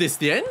goodness, is this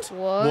the end?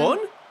 One,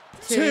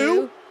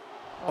 two.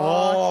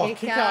 Oh,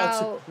 kick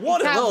out.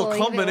 What a little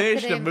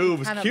combination of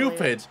moves,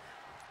 Cupid.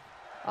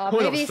 Oh,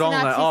 maybe it's an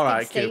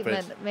artistic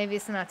statement. Maybe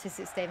it's an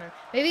artistic statement.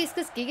 Maybe it's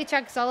because GIGACHAD,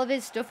 because all of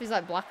his stuff is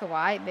like black and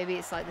white. Maybe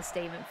it's like the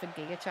statement for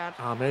GIGACHAD.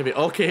 Ah, maybe.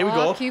 Okay, here we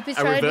go. Cupid's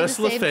a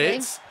reversal of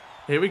fates.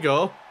 Here we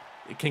go.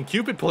 Can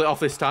Cupid pull it off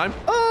this time?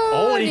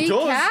 Oh, and he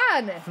does.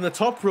 Can. From the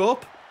top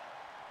rope.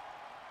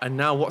 And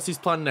now what's his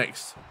plan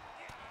next?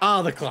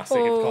 Ah, the classic,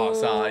 of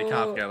course. Ah, you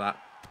can't forget that.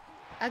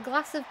 A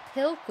glass of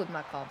milk with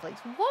my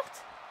cornflakes.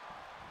 What?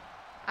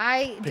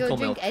 I Pickle don't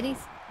drink milk. any.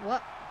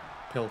 What?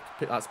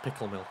 That's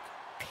pickle milk.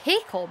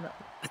 Pickle milk.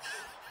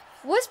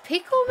 What's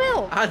pickle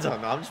milk? I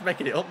don't know. I'm just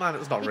making it up, man.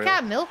 It's not real. You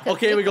can't milk a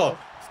Okay, here we go.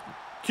 pickle.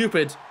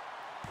 Cupid.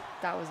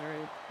 That was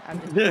rude. I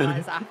just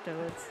realised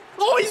afterwards.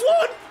 Oh, he's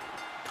won!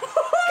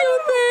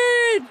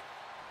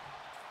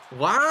 Cupid!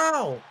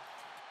 Wow.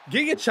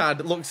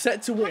 GigaChad looks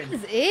set to win. That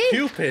is it.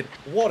 Cupid.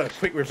 What a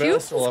quick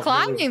reversal. Cupid's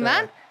climbing,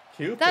 man.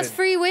 Cupid. That's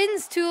 3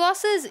 wins, 2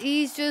 losses.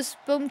 He's just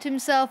bumped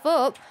himself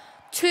up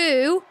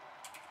to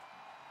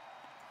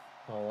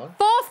Hold on.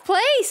 4th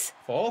place.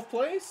 4th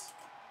place?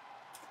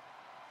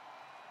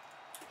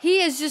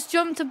 He has just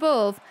jumped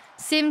above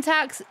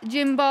Simttaxx,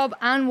 Jim Bob,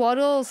 and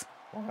Waddles.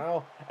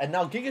 Wow. And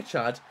now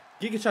GigaChad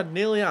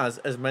nearly has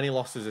as many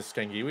losses as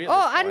Skengiwi.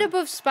 Oh, and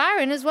above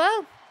Spyran as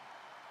well.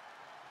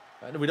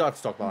 We don't have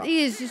to talk about that.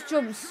 He has just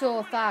jumped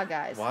so far,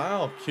 guys.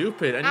 Wow,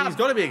 Cupid. And he's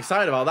got to be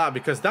excited about that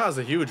because that was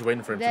a huge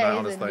win for him tonight,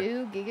 honestly. There is a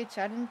new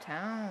GigaChad in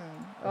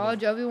town. Oh,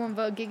 JoeBi-Wan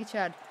vote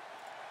GigaChad.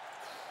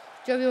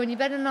 JoeBi-Wan, you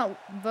better not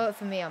vote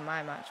for me on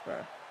my match, bro.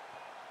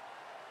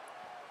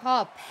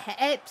 Oh,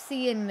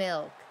 Pepsi and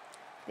milk.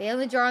 They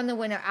only draw on the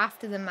winner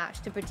after the match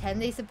to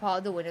pretend they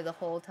support the winner the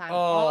whole time.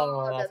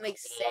 Oh, that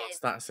makes sense.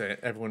 That's it.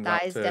 Everyone's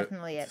That is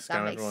definitely it.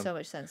 That makes so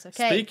much sense.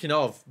 Okay. Speaking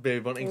of Baby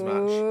Bunting's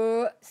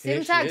match.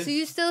 Simttaxx, are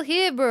you still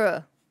here,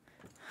 bro?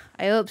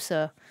 I hope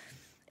so.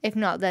 If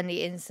not, then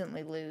you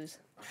instantly lose.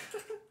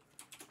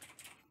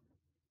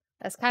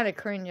 That's kind of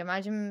cringe.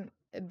 Imagine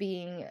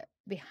being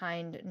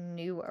behind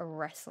new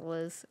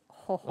wrestlers.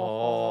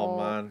 Oh,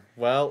 man.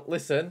 Well,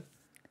 listen.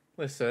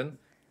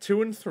 2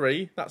 and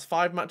 3. That's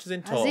 5 matches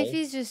in total. As if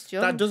he's just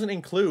jumped. That doesn't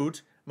include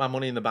my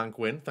Money in the Bank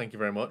win. Thank you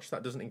very much.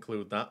 That doesn't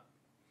include that.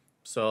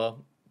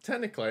 So,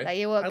 technically, That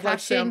you won't I'd like to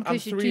cash say in I'm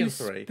 'cause you're 3 too and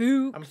 3.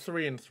 spooked. I'm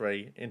 3 and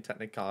 3 in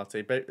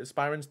technicality. But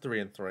Spyran's 3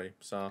 and 3.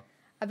 So,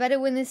 I better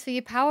win this for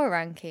your power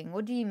ranking.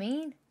 What do you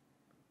mean?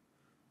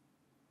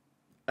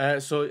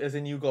 so as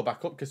in you go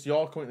back up because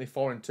you're currently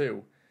 4 and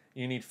 2.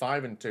 You need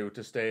 5 and 2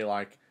 to stay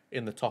like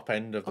in the top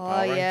end of the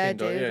power ranking,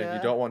 don't you? You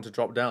don't want to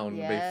drop down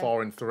and be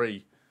 4 and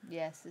 3.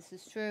 Yes, this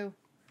is true.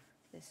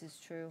 This is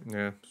true.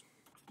 Yeah.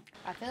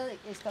 I feel like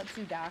it's got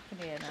too dark in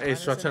here now.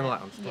 It's trying to turn the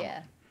light on.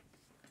 Yeah.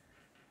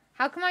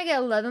 How come I get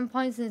 11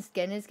 points and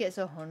Skinners gets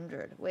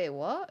 100? Wait,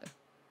 what?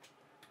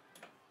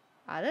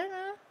 I don't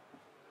know.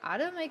 I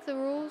don't make the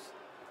rules.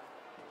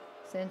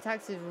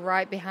 Simttaxx is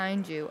right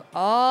behind you.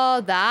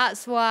 Oh,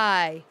 that's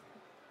why.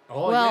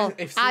 Oh, well,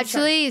 yeah,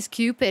 actually, it's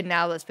Cupid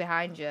now that's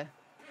behind you.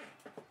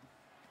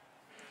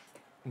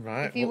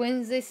 Right. If he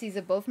wins this, he's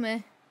above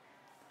me.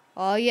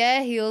 Oh,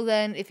 yeah, he'll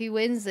then... If he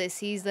wins this,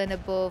 he's then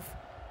above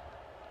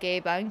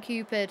Gabe and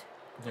Cupid.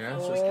 Yeah,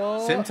 so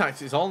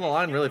Simttaxx, it's all on the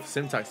line, really, for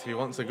Simttaxx if he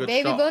wants a good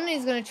Baby shot.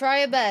 Bunny's going to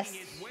try her best.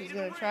 She's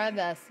going to try her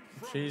best.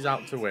 She's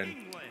out to win.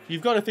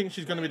 You've got to think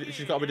she's got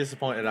to be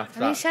disappointed after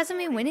that. I mean, she hasn't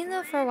been winning,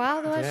 though, for a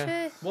while, though,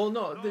 has she? Well,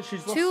 no,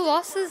 she's lost 2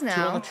 losses now.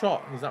 2 on the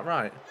trot, is that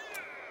right?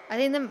 I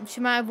think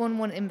she might have won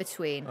one in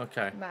between.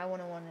 Okay. Might have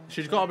won one in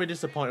She's got to be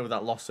disappointed with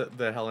that loss at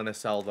the Hell in a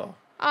Cell, though.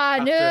 Ah,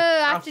 no,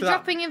 after that-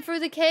 dropping him through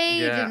the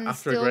cage and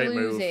after a still great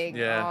move, losing.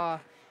 yeah.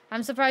 Oh,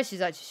 I'm surprised she's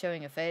actually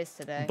showing her face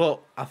today.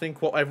 But I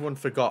think what everyone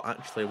forgot,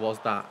 actually, was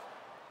that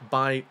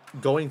by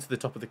going to the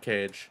top of the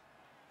cage,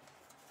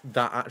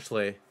 that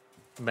actually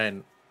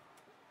meant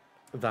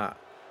that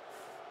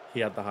he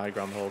had the high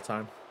ground the whole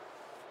time.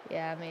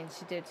 Yeah, I mean,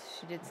 she did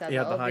set He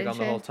had it the up, high ground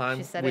the didn't whole she? time.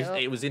 She set it up.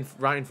 It was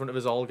right in front of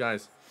us all,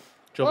 guys.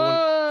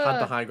 JoeBi-Wan had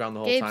the high ground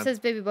the whole Gabe time. says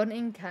Baby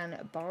Bunting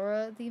can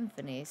borrow the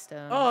Infinity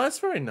Stone. Oh, that's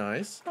very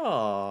nice.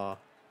 Oh.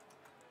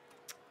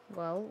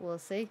 Well, we'll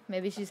see.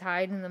 Maybe she's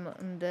hiding them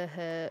under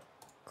her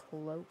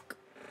cloak.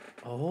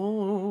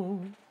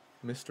 Oh.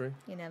 Mystery.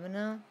 You never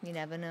know. You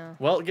never know.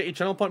 Well, get your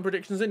channel point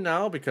predictions in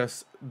now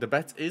because the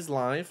bet is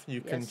live.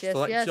 You can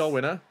select your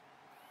winner.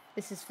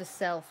 This is for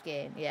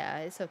self-gain. Yeah,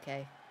 it's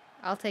okay.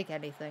 I'll take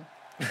anything.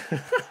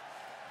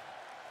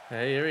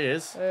 Hey, here he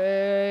is.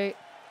 Hey.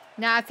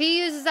 Now, if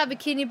he uses that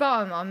bikini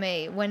bottom on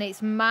me, when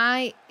it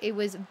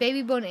was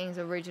Baby Bunting's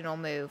original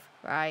move,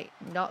 right?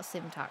 Not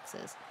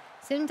Simttaxx's.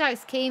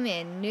 Simttaxx came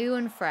in new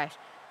and fresh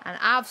and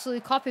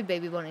absolutely copied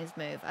Baby Bunting's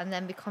move and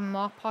then become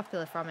more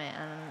popular from it,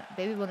 and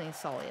Baby Bunting's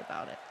salty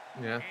about it.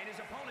 Yeah.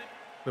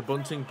 The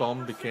Bunting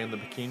bomb became the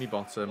bikini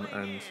bottom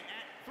and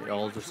it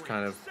all just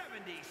kind of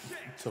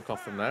took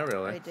off from there,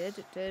 really. It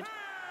did.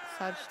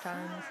 Such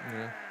times.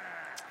 Yeah.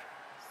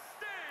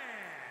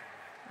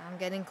 I'm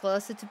getting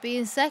closer to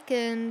being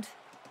second.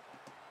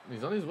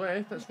 He's on his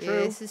way, that's true.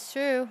 This is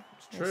true.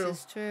 It's true. This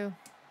is true.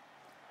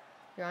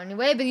 You're on your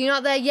way, but you're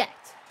not there yet.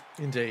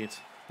 Indeed.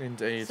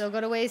 Still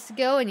got a ways to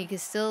go, and you can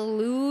still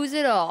lose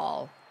it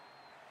all.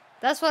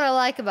 That's what I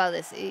like about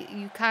this.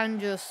 You can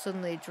just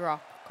suddenly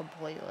drop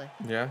completely.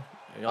 Yeah.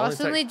 Or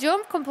suddenly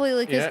jump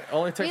completely. Yeah, it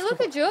only takes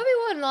look at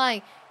JoeBi-Wan,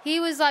 like,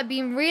 he was like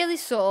being really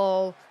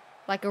subtle,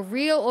 like a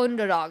real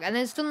underdog, and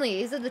then suddenly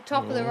he's at the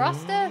top of the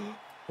roster.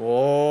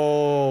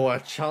 Oh, a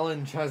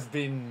challenge has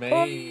been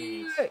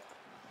made.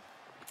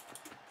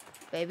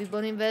 Baby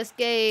Bunny vs.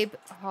 Gabe.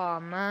 Oh,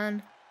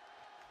 man.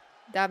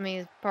 That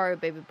means probably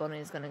Baby Bunny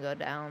is going to go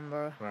down,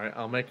 bro. Right,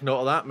 I'll make a note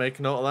of that. Make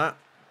a note of that.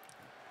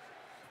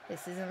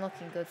 This isn't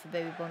looking good for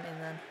Baby Bunting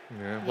then.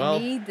 Yeah, well.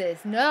 You need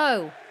this.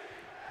 No.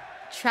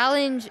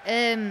 Challenge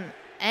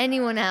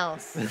anyone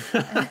else.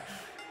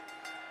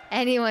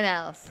 Anyone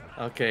else.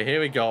 Okay, here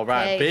we go.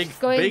 Right, okay,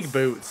 big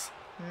boots.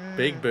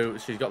 Big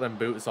boots. She's got them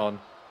boots on.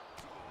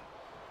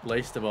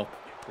 Laced them up.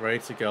 Ready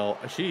to go.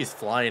 She's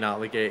flying out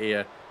the gate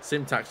here.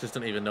 Simttaxx just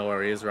doesn't even know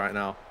where he is right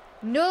now.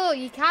 No,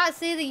 you can't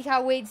say that you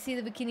can't wait to see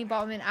the Bikini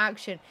Bottom in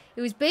action.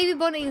 It was Baby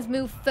Bunting's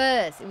move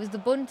first. It was the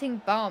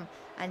Bunting bomb.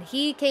 And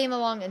he came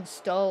along and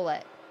stole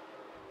it.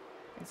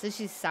 And so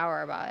she's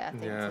sour about it, I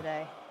think,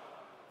 today.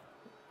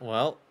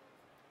 Well,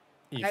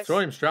 you throw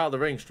him straight out of the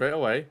ring straight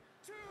away.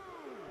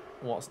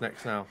 What's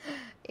next now?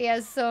 He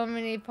has so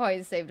many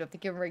points saved up. He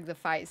can rig the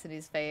fights in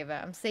his favour.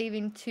 I'm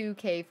saving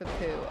 2k for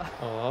Pooh.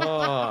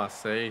 Oh, I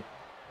see.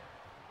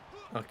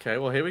 Okay,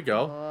 well, here we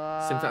go.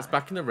 Simttaxx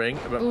back in the ring.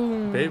 But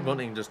Baby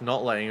Bunting just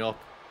not letting up.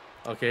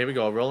 Okay, here we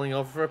go. Rolling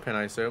over for a pin,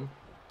 I assume.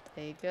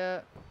 There you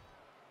go.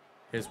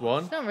 Here's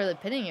one. It's not really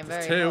pinning him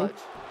very much.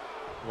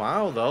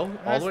 Wow, though.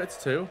 All the way to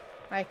 2.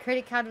 My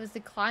credit card was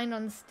declined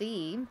on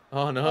Steam.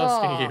 Oh, no.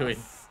 Skengiwi.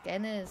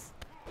 Skenners.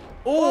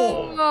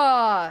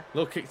 Oh!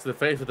 Little kick to the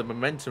face with the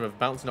momentum of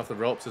bouncing off the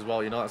ropes as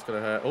well. You know that's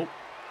going to hurt. Oh.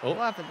 What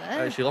happened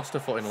there? She lost her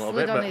footing a little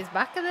bit. Slid on his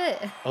back a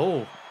bit.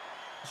 Oh.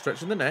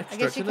 Stretching the neck. I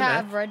guess you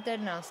can't have Red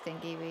Dead now,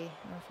 Skengiwi.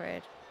 I'm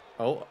afraid.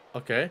 Oh,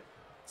 okay.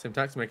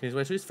 Simttaxx making his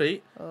way to his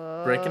feet.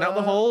 Breaking out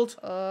the hold.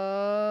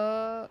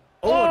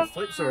 And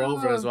flips her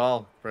over as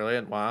well.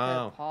 Brilliant.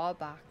 Wow. Paw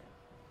back.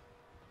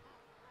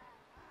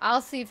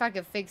 I'll see if I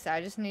can fix it.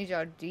 I just need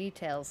your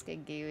details,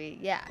 Skengiwi.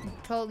 Yeah,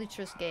 totally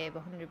trust Gabe,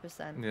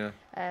 100%.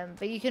 Yeah.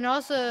 But you can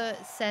also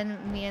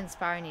send me and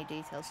Spyran your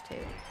details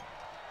too.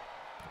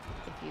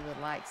 If you would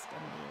like,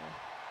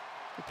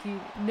 Skengiwi.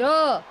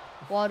 No!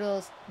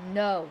 Waddles,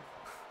 no.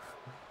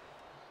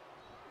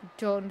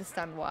 Don't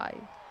understand why.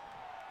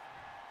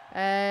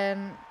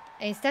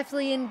 It's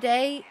definitely in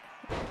date.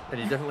 And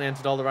you definitely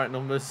entered all the right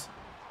numbers.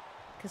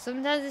 Because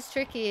sometimes it's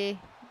tricky.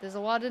 There's a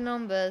lot of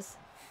numbers.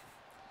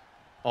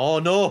 Oh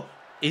no!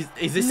 Is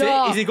this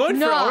it? Is he going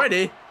for it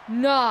already?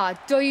 No,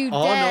 don't you dare.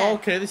 Oh no,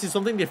 okay, this is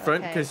something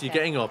different because you're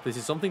getting up. This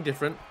is something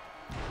different.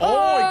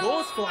 Oh, he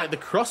goes for like the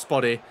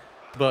crossbody,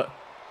 but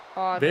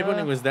Baby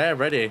Bunting was there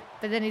ready.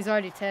 But then he's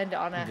already turned it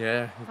on her.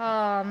 Yeah.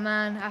 Oh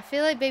man, I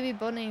feel like Baby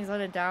Bunting's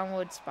on a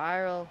downward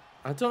spiral.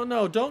 I don't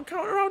know. Don't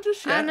count her out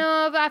just yet. I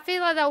know, but I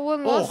feel like that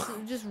one loss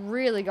just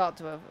really got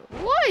to her.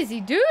 What is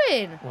he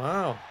doing?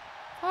 Wow.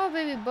 Oh,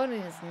 Baby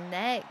Bunting's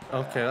neck.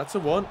 Bro. Okay, that's a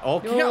 1.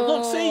 Oh, yeah,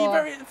 look, see,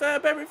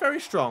 very, very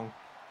strong.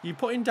 You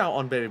putting doubt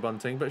on Baby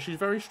Bunting, but she's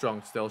very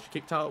strong still. She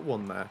kicked out at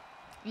 1 there.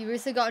 You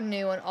recently got a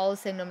new one, all the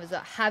same numbers.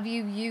 Have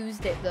you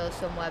used it though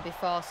somewhere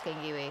before,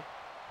 Skengiwi?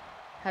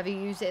 Have you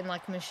used it in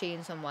like a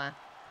machine somewhere?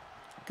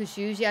 Because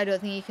usually I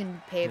don't think you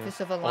can pay for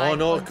stuff online. Oh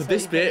no, could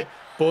this be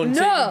Bunting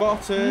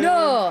bottom?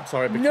 No!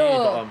 Sorry, bikini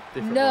bottom.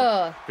 Different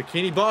one.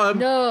 Bikini bottom.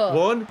 No!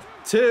 1,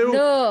 2.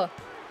 No!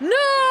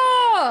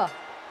 No!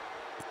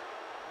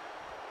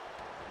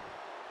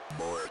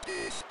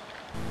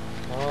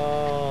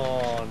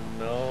 Oh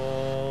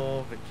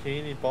no,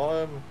 bikini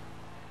bottom.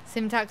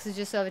 Simttaxx has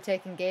just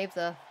overtaken Gabe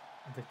though.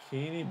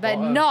 Bikini but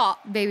bottom.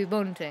 not Baby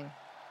Bunting.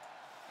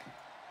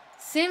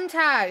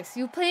 Simttaxx,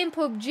 you playing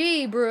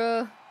PUBG,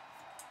 bro.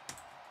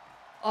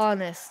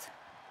 Honest.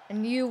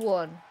 And you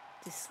won.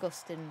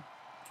 Disgusting.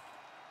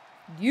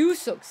 You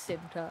suck,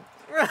 Simttaxx.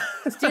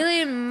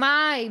 Stealing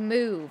my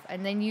move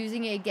and then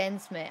using it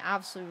against me.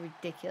 Absolutely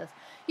ridiculous.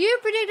 You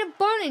predicted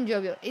Bunting,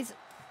 JoeBi-Wan.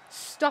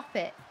 Stop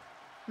it.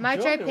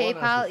 Might try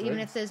PayPal, even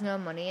if there's no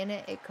money in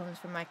it. It comes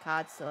from my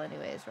card still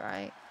anyways,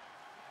 right?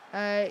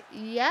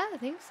 Yeah, I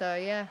think so,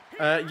 yeah.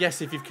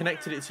 Yes, if you've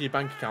connected it to your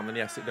bank account, then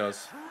yes, it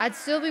does. I'd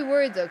still be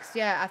worried though, because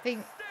yeah, I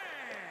think...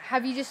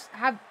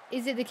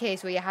 Is it the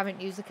case where you haven't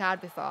used the card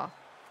before?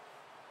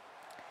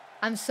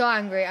 I'm so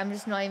angry. I'm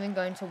just not even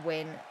going to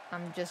win.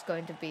 I'm just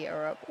going to beat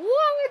her up.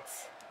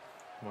 What?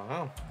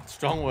 Wow.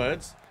 Strong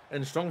words.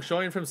 And strong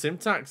showing from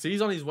Simttaxx.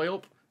 He's on his way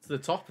up to the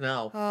top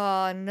now.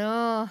 Oh,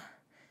 no.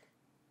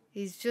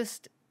 He's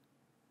just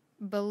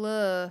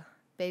below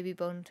Baby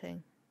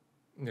Bunting.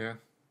 Yeah.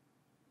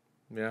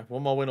 Yeah,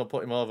 one more win will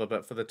put him over,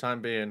 but for the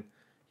time being,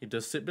 he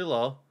does sit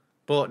below.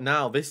 But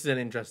now, this is an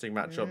interesting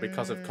matchup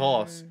because, of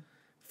course,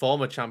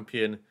 former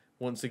champion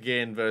once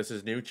again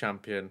versus new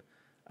champion.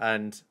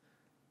 And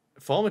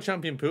former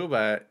champion Pooh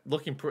Bear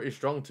looking pretty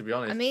strong, to be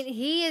honest. I mean,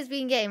 he has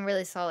been getting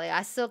really solid.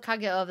 I still can't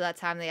get over that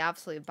time they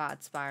absolutely battered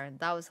Spyran.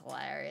 That was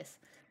hilarious.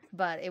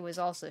 But it was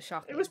also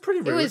shocking. It was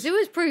pretty rude. It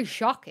was pretty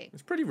shocking.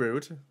 It's pretty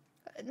rude.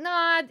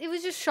 No, it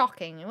was just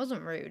shocking. It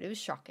wasn't rude. It was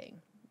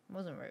shocking. It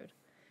wasn't rude.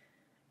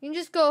 You can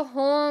just go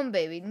home,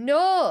 baby.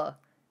 No.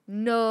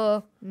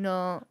 No,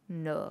 no,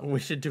 no. We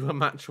should do a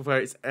match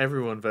where it's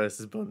everyone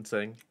versus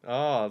Bunting.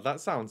 Oh, that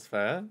sounds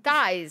fair.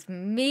 That is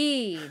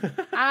mean.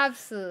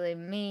 Absolutely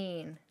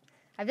mean.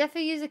 I've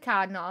definitely used a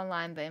card, not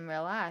online, but in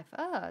real life.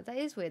 Oh, that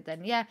is weird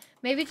then. Yeah,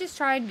 maybe just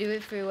try and do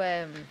it through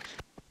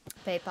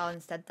PayPal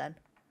instead then.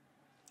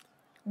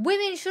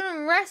 Women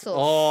shouldn't wrestle.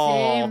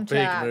 Oh, big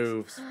Simttaxx.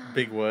 moves.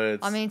 Big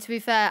words. I mean, to be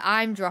fair,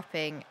 I'm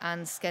dropping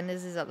and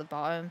Skenners is at the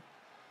bottom.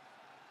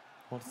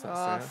 What's that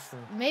say,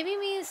 actually? Maybe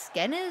me and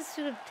Skenners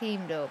should have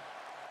teamed up.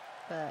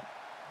 But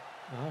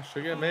Oh,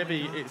 sugar. Maybe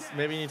you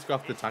need to go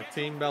after the tag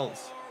team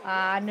belts.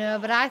 no,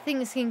 but I think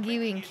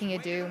Skengiwi and King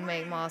of Doom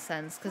make more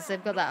sense because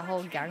they've got that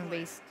whole gang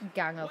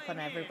up on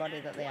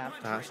everybody that they have.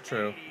 That's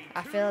true.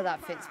 I feel like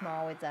that fits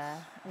more with them.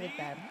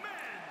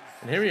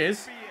 And here he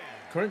is,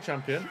 current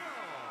champion,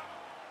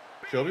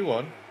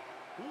 JoeBi-Wan.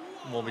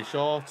 We'll be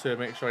sure to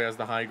make sure he has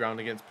the high ground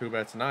against Pooh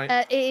Bear tonight.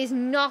 It is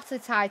not a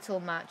title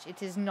match.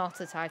 It is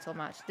not a title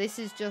match. This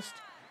is just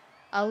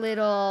a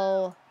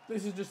little.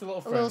 This is just a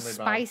little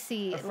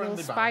spicy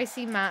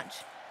match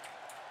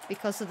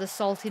because of the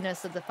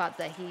saltiness of the fact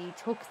that he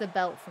took the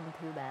belt from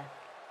Pooh Bear.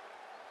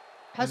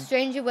 How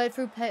strange it went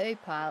through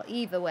PayPal.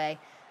 Either way,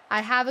 I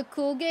have a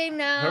cool game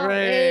now.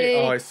 Hooray!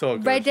 Oh, it's so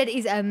good. Red Dead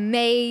is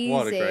amazing.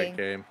 What a great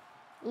game.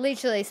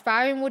 Literally,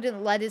 Spyran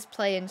wouldn't let us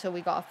play until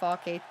we got a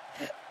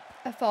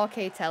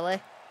 4K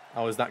telly.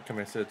 I was that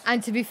committed.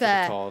 And to be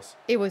fair,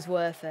 it was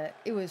worth it.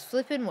 It was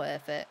flipping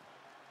worth it.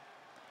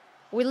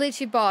 We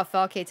literally bought a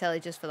 4K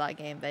telly just for that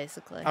game,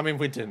 basically. I mean,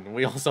 we didn't.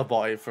 We also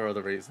bought it for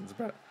other reasons,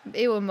 but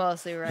it was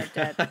mostly Red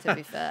Dead, to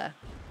be fair.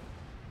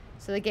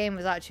 So the game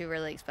was actually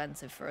really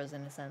expensive for us,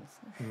 in a sense.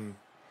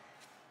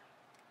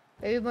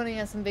 Baby Bunting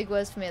has some big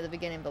words for me at the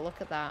beginning, but look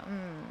at that.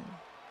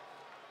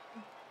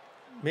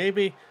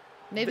 Maybe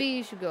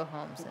you should go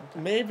home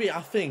sometime. Maybe,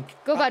 I think...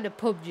 Go back to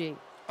PUBG.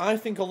 I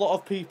think a lot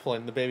of people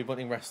in the Baby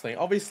Bunting wrestling...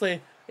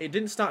 Obviously, it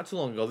didn't start too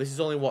long ago. This is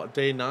only, what,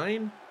 day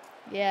 9?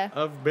 Yeah.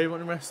 Of Baby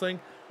Bunting wrestling.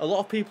 A lot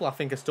of people, I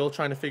think, are still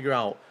trying to figure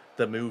out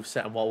the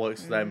moveset and what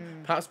works for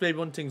them. Perhaps Baby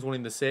Bunting's one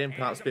in the same.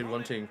 Perhaps Baby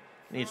Bunting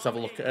needs to have a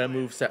look at her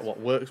moveset, what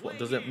works, what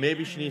doesn't.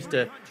 Maybe she needs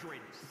to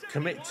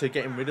commit to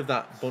getting rid of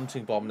that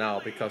Bunting bomb now,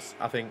 because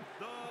I think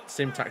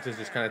Simttaxx has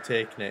just kind of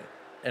taken it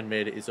and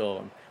made it his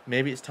own.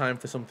 Maybe it's time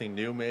for something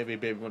new. Maybe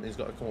Baby Bunting's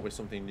got to come up with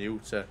something new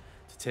to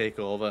take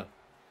over.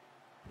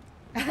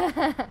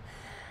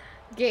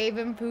 Gabe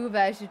and Pooh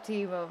Bear should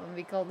team up and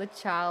be called the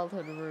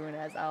Childhood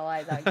Ruiners. I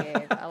like that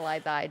game. I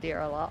like that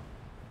idea a lot.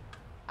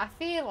 I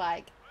feel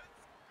like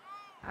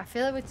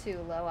we're too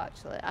low,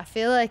 actually. I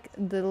feel like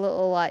the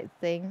little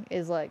thing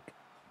is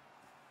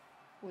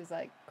was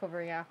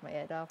covering half my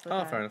head off.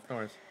 Oh, fair enough. No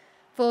worries.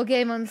 Full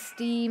game on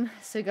Steam,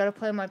 so you got to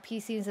play on my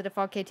PC instead of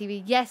 4K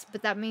TV. Yes,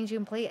 but that means you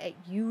can play it at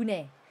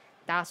uni.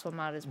 That's what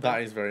matters.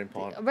 That is very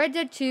important. Red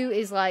Dead 2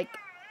 is like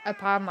a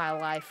part of my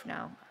life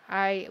now.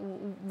 I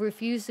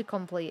refuse to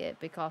complete it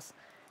because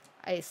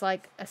it's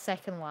like a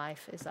second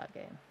life is that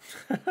game.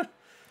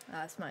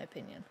 That's my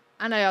opinion.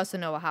 And I also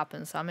know what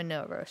happens, so I'm in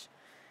no rush.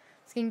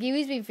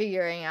 Skengiwi's been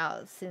figuring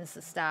out since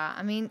the start.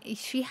 I mean,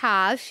 she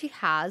has.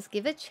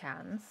 Give it a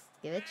chance.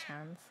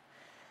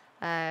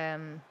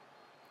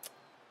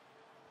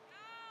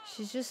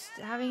 She's just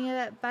having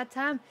a bad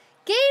time.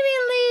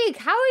 Gaming League,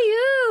 how are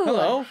you?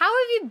 Hello. How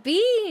have you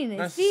been?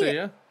 Nice to see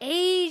you.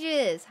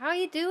 Ages. How are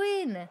you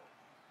doing?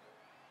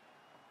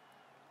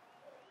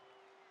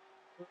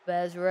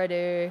 Bear's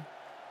ready.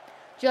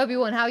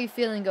 JoeBi-Wan, how are you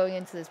feeling going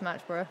into this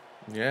match, bro?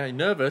 Yeah, you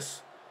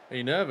nervous? Are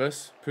you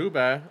nervous? Pooh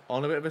Bear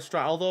on a bit of a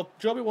strike, although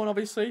JoeBi-Wan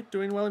obviously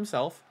doing well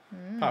himself.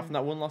 Apart from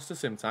that one loss to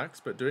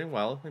Simttaxx, but doing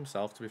well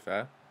himself, to be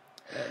fair.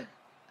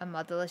 A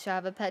motherless should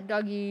have a pet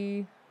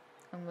doggy.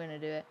 I'm gonna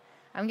do it.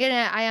 I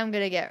am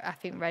gonna get, I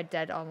think, Red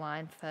Dead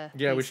online for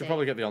Yeah, PC. we should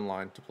probably get the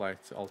online to play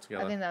it all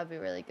together. I think that would be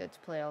really good to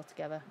play all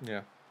together.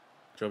 Yeah.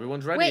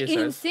 JoeBi-Wan's ready, Wait, he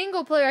in says.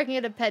 single player I can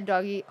get a pet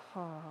doggy.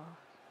 Oh.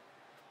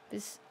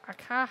 I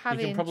can't have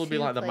it. You can probably be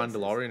like the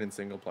Mandalorian in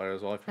single player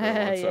as well if you really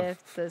want to. Yeah,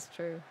 that's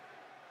true.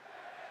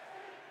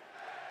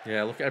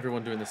 Yeah, look at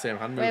everyone doing the same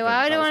hand movement. Wait,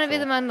 why would I want to be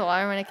the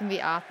Mandalorian when it can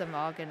be Arthur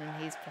Morgan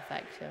and he's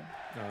perfection?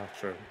 Oh,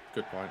 true.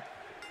 Good point.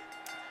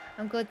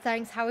 I'm good,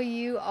 thanks. How are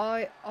you?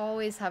 I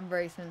always have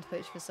breaks from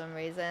Twitch for some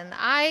reason.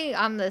 I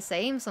am the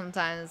same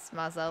sometimes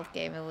myself,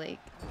 Gamer League.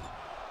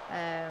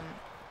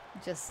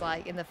 Just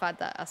like in the fact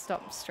that I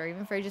stopped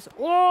streaming for ages.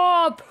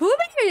 Oh, Pooh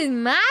Bear is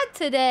mad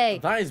today.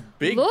 That is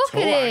big Look toe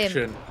at him.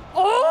 action.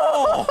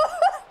 Oh!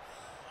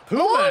 Pooh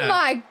Bear. Oh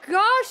my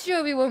gosh,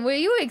 JoeBi-Wan, were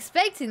you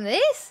expecting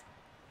this?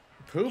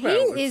 Pooh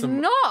Bear He is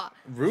not.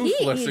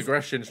 Ruthless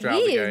aggression straight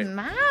out the He gate. is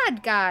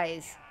mad,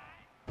 guys.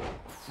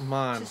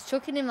 Man. Just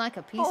chucking him like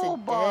a piece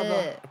of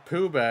dirt.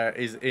 Pooh Bear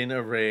is in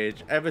a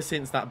rage ever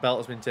since that belt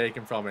has been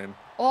taken from him.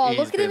 Oh,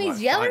 look at him,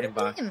 he's yelling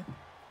at him.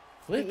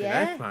 Flipping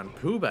heck, man.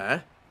 Pooh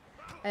Bear.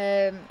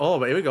 Oh,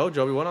 but here we go.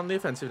 JoeBi-Wan on the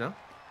offensive now.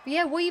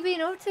 Yeah, what you been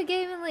up to,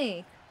 Gaming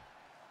League?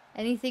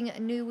 Anything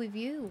new with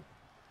you?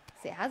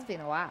 'Cause it has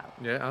been a while.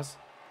 Yeah, it has.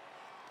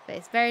 But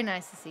it's very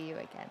nice to see you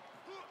again.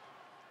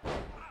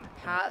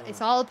 It's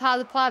all part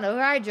of the plan. All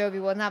right,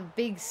 JoeBi-Wan, that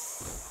big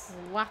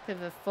slap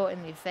of a foot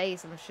in your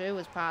face, I'm sure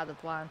was part of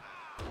the plan.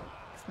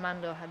 Because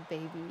Mando had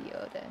Baby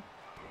Yoda.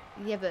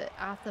 Yeah, but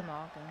Arthur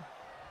Morgan.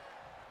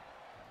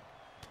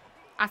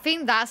 I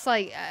think that's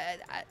like...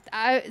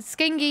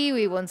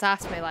 Skengiwi once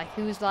asked me, like,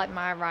 who's like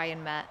my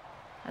Ryan Met?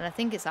 And I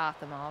think it's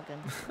Arthur Morgan.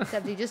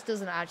 Except he just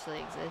doesn't actually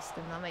exist,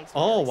 and that makes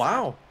me Oh, really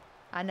wow.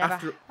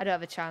 sad. I don't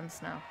have a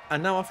chance now.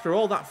 And now after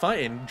all that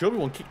fighting,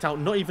 JoeBi-Wan kicked out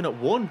not even at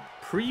 1.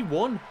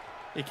 Pre-1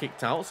 he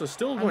kicked out, so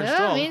still going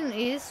strong. I mean,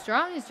 he's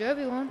strong, he's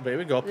JoeBi-Wan. But here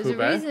we go, There's Pooh a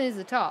Bear. reason he's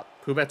the top.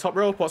 Pooh Bear top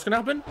rope, what's going to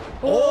happen?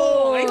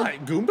 Oh, he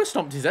like Goomba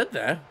stomped his head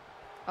there.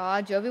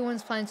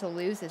 JoeBi-Wan's planning to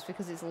lose this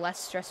because it's less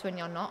stress when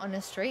you're not on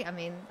the street. I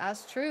mean,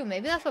 that's true.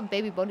 Maybe that's what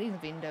Baby Bunting's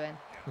been doing.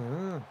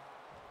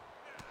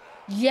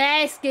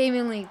 Yes,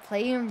 Gaming League,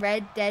 playing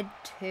Red Dead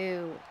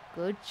 2.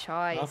 Good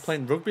choice. I'm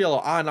playing rugby a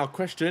lot. Now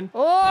question.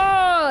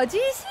 Oh, do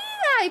you see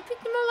that? He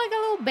picked him up like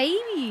a little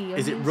baby.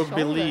 Is it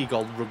rugby league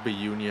or rugby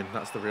union?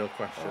 That's the real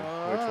question.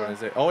 Which one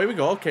is it? Oh, here we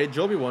go. Okay,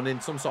 JoeBi-Wan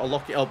in some sort of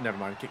lock it up. Never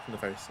mind. Kicked in the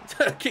face.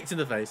 Kicked in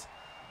the face.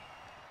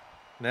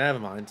 Never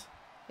mind.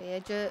 Yeah,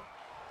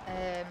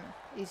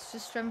 he's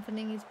just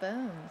strengthening his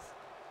bones.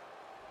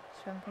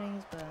 Strengthening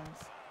his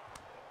bones.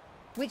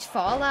 Which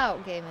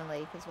Fallout Gaming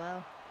League as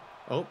well.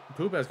 Oh,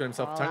 Pooh Bear's got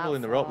himself tangled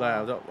in the rope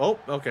there. Oh,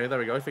 okay, there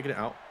we go. He figured it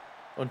out.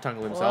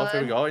 Untangle himself.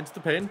 Here we go. Into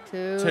the pin.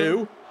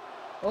 Two.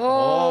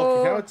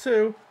 Oh, kick out of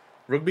 2.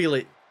 Rugby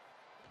league.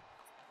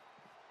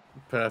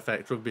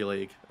 Perfect. Rugby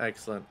league.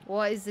 Excellent.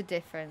 What is the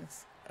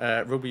difference?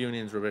 Rugby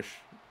union's rubbish.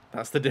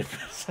 That's the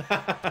difference.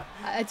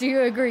 Do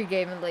you agree,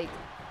 Gaming League?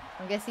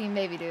 I'm guessing you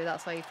maybe do.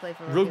 That's why you play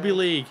for Rugby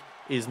league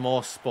is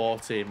more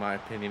sporty, in my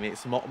opinion.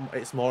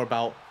 It's more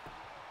about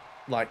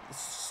like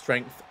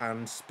strength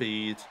and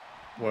speed.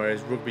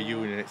 Whereas rugby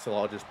union, it's a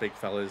lot of just big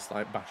fellas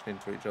like bashing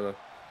into each other.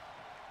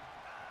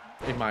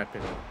 In my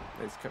opinion,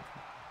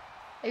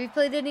 have you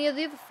played any of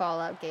the other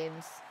Fallout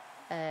games,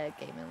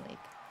 Gaming League?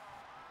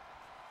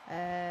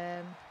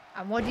 And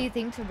what do you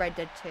think to Red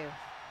Dead 2?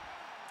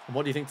 And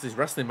what do you think to this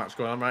wrestling match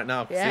going on right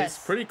now? Yes.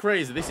 It's pretty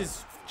crazy. This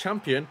is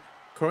champion,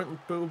 current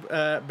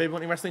Baby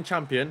Bunting wrestling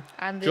champion,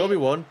 and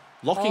JoeBi-Wan,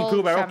 locking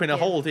Pooh Bear up in a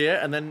hold here,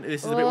 and then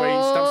this is the bit where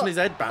he stamps on his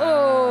head. Bang.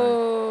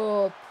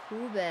 Oh,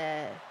 Pooh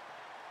Bear.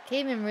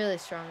 Came in really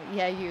strong.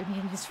 Yeah,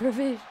 Union is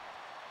rubbish.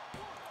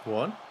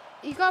 1.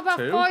 You got about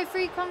 2.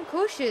 43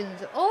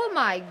 concussions. Oh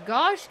my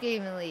gosh,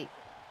 Gaming League.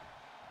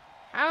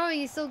 How are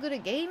you so good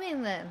at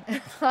gaming then?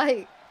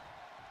 Like,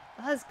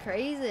 that's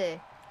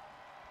crazy.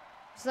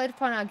 Just like to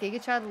point out,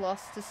 GIGACHAD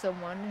lost to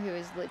someone who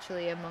is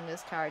literally a Among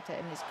Us character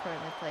and is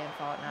currently playing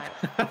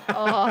Fortnite.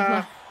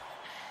 Oh,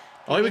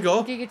 oh, here we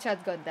go.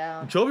 GIGACHAD got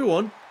down.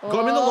 JoeBi-Wan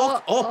got him in the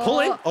lock. Oh,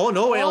 pulling. Oh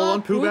no,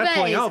 L1 Pooh Bear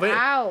pulling out of it.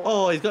 Out.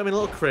 Oh, he's got him in a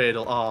little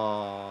cradle.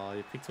 Oh,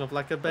 he picked him up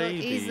like a baby.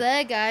 Look, he's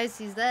there, guys.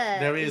 He's there.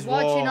 There he is. He's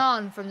watching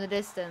on from the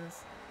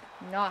distance.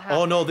 Not happy.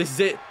 Oh no, this is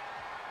it.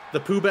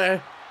 The Pooh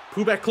Bear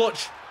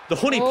clutch. The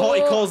honey pot,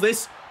 he calls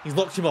this. He's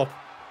locked him up.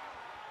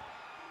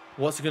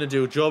 What's he gonna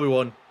do?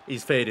 JoeBi-Wan,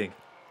 he's fading.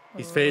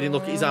 He's fading.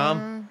 Look at his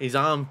arm. His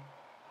arm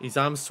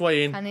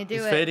swaying. Can he do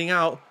he's it? Fading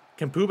out.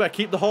 Can Pooh Bear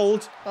keep the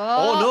hold?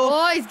 Oh no!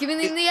 Oh, he's giving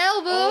him the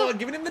elbow. Oh,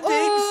 giving him the digs.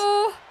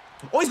 Oh,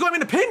 he's got him in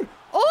the pin.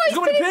 Oh, he's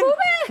pinning Pooh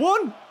Bear.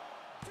 1,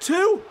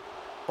 2.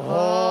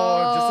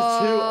 Oh, just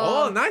a 2.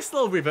 Oh, nice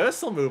little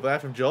reversal move there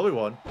from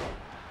JoeBi-Wan.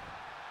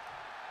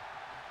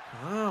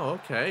 Oh,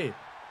 okay.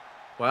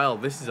 Well,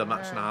 this is a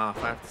match and a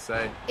half, I have to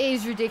say. It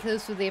is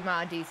ridiculous with the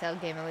amount of detail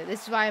Gaming League.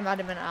 This is why I'm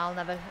adamant I'll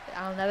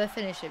never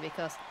finish it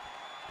because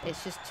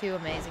it's just too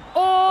amazing.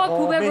 Oh,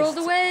 Pooh Bear rolled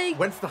away.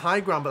 Went for the high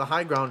ground, but the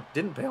high ground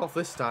didn't pay off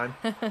this time.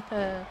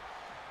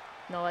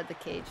 Not like the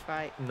cage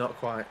fight. Not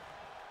quite.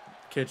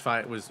 Cage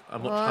fight was a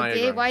much higher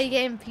ground. Why are you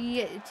getting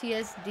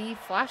PTSD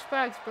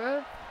flashbacks,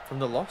 bro? From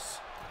the loss?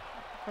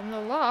 From the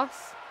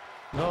loss?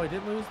 No, he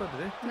didn't lose though,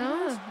 did he?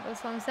 No,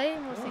 that's what I'm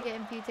saying. What's he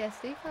getting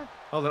PTSD for?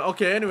 Hold on.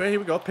 Okay, anyway, here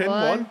we go. Pin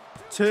 1,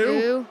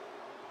 2.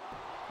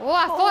 Oh,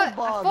 I thought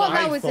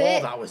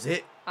that was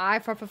it. I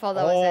proper thought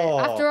that was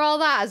it. After all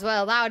that as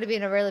well, that would have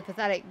been a really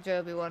pathetic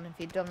JoeBi-Wan if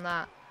he'd done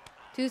that.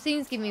 2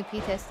 things give me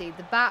PTSD: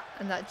 the bat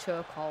and that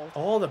chokehold.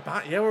 Oh, the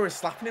bat. Yeah, we were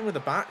slapping him with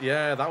the bat.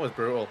 Yeah, that was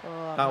brutal.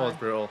 Oh, that was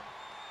brutal.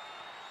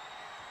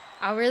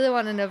 I really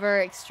want another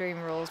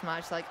Extreme Rules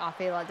match. Like, I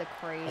feel like the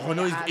crazy. Oh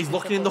no, he's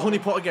locking in the honey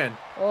pot again.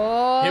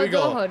 Oh, here we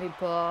go. The honey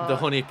pot. The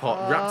honey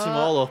pot wrapped him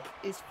all up.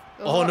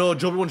 Oh no,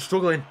 JoeBi-Wan's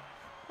struggling.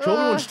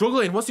 JoeBi-Wan's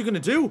struggling. What's he gonna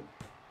do?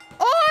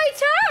 Oh, he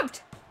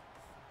tapped.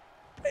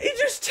 He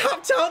just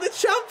tapped out the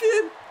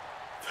champion.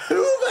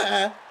 Pooh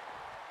Bear.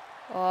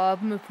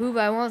 Oh, Pooh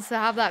Bear wants to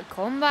have that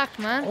comeback,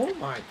 man. Oh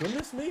my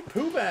goodness me,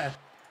 Pooh Bear.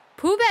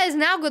 Pooh Bear has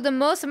now got the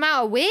most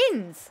amount of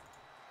wins.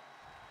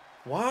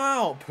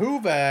 Wow, Pooh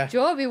Bear.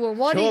 JoeBi-Wan,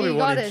 what did he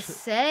got to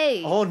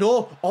say? Oh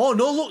no,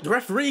 look, the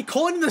referee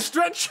calling the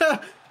stretcher.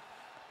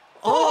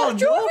 Oh,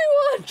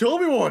 JoeBi-Wan.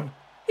 JoeBi-Wan.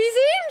 He's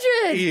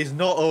injured. He is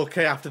not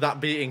okay after that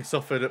beating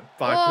suffered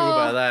by Pooh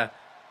Bear there.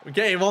 We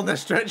get him on the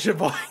stretcher,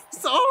 boys.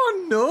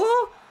 Oh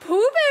no.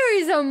 Pooh Bear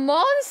is a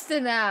monster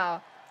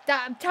now.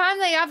 That time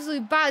they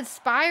absolutely battered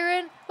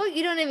Spyran. Look,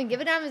 you don't even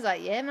give a damn. He's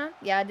like, yeah, man.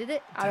 Yeah, I did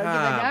it. I don't give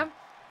a damn.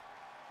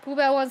 Pooh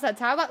Bear wants that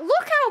title back.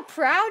 Look how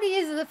proud he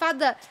is of the fact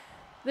that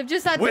they've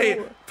just had Wait,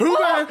 Pooh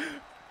Bear!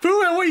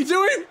 Pooh Bear, what are you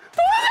doing?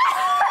 Pooh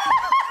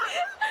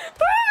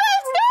Bear,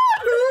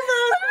 stop! Pooh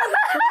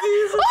Bear!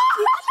 Jesus.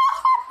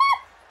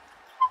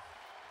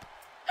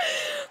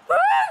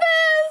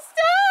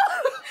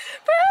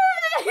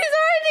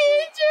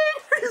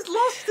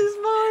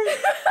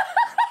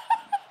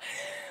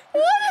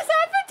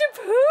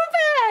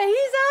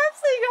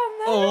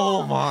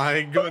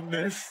 my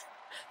goodness.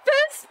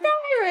 First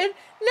Spyran,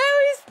 now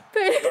he's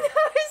JoeBi-Wan.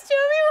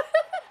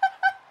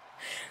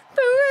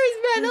 Pooh Bear's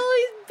medal,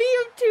 he's beat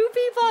up 2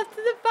 people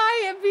after the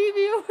fight and beat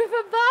me up with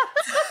a bat.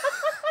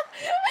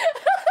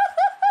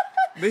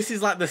 This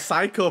is like the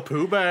psycho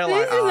Pooh Bear.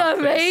 This is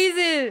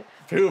amazing.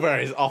 Pooh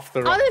Bear is off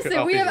the rock. Honestly,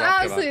 we have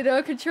absolutely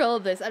no control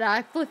of this, and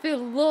I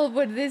flipping love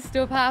when this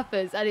stuff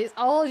happens, and it's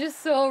all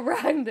just so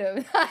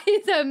random. That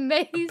is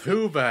amazing.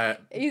 Pooh Bear.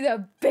 He's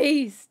a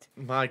beast.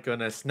 My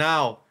goodness.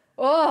 Now,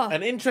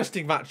 an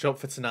interesting matchup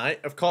for tonight.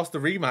 Of course, the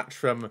rematch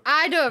from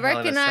I don't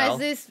recognise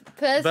this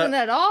person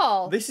at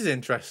all. This is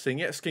interesting.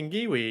 Yeah,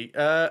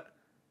 Skengiwi,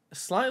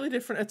 slightly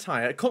different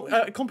attire.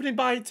 Accompanied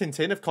by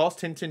Tintin. Of course,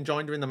 Tintin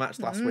joined her in the match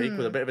last week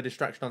with a bit of a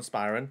distraction on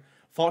Spyran.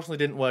 Fortunately,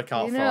 didn't work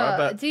out for her.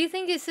 But do you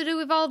think it's to do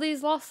with all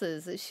these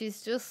losses that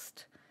she's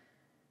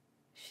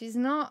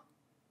not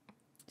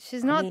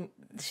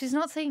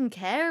taking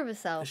care of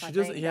herself? She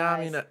doesn't. Yeah,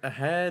 I mean, her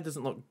hair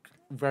doesn't look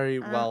very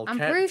well kept.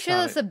 I'm pretty sure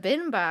that's a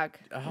bin bag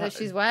that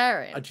she's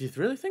wearing. Do you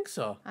really think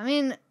so? I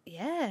mean,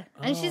 yeah.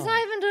 And she's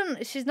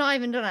not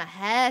even done her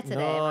hair today.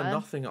 No, man.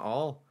 nothing at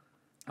all.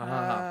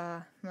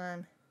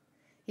 Man.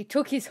 He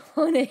took his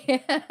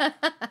honey.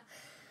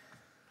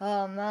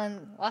 Oh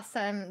man, last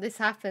time this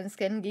happened,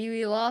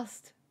 Skengiwi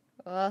lost.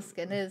 Oh,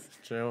 Skinners.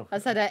 True.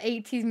 That's had an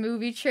 80s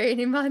movie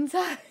training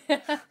montage.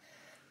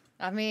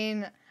 I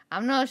mean,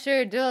 I'm not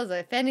sure it does.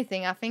 If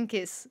anything, I think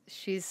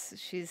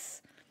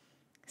she's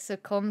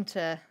succumbed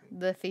to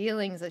the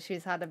feelings that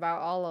she's had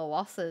about all her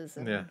losses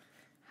and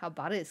how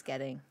bad it's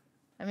getting.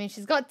 I mean,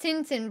 she's got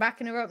Tintin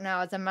backing her up now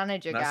as a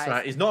manager, guys. That's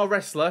right. He's not a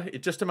wrestler. He's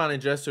just a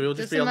manager, so he'll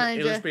just be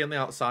on the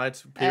outside.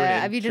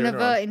 Have you done a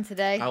voting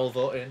today? I will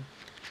vote in.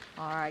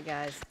 All right,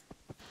 guys.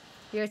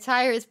 Your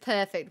attire is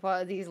perfect.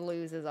 What are these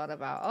losers on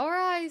about? All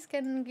right,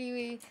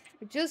 Skengiwi.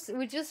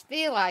 We just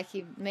feel like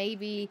you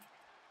maybe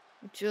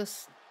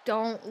just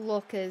don't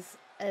look as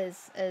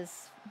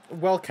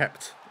well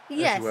kept.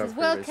 Yes, as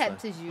well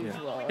kept as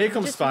usual. Yeah. Here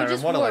comes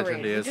Spyran. What a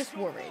legend he is. Just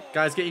worried.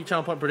 Guys, get your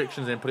channel point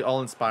predictions in. Put it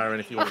all in Spyran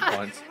if you want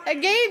points.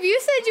 Gabe, you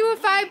said you would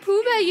fight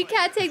Pooh Bear. You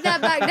can't take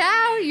that back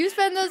now. You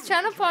spend those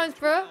channel points,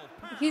 bro.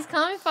 He's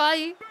coming for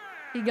you.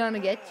 He's gonna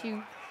get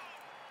you.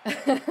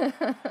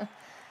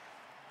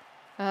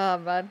 Oh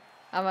man,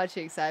 I'm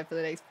actually excited for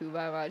the next Pooh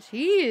Bear match.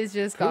 He is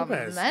just gone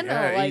mental.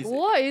 Yeah, like,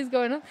 what is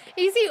going on?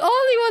 He's the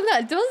only one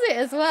that does it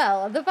as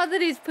well. The fact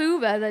that he's Pooh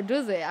Bear that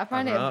does it, I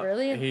find it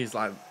brilliant. He's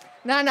like,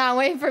 nah, I'm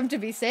waiting for him to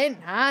be sent.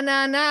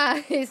 Nah.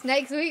 It's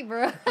next week,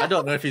 bro. I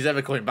don't know if he's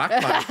ever coming back,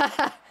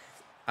 man.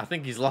 I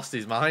think he's lost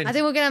his mind. I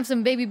think we're gonna have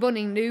some Baby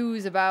Bunting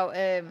news about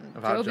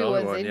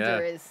JoeBi-Wan's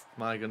injuries. Yeah.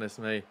 My goodness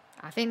me.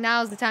 I think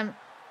now's the time.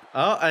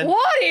 Oh, and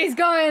what is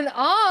going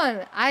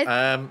on?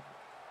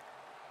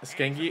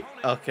 Skengiwi.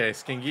 Okay,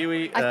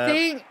 Skengiwi. I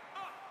think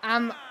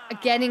I'm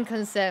getting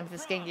concerned for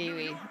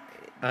Skengiwi.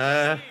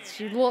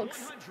 She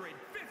looks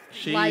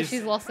like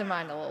she's lost her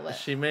mind a little bit.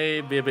 She may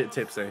be a bit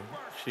tipsy.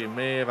 She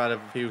may have had a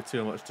few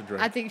too much to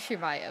drink. I think she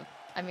might have.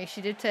 I mean,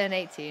 she did turn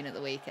 18 at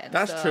the weekend.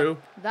 That's true.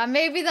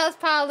 Maybe that's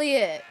partly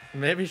it.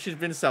 Maybe she's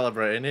been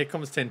celebrating. Here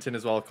comes Tintin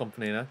as well,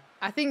 accompanying her.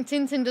 I think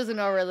Tintin doesn't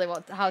know really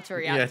how to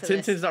react to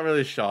this. Yeah, Tintin's not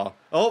really sure.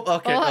 Oh,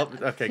 okay.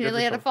 Okay, good.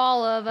 Nearly had a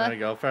fall over. There we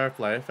go. Fair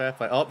play.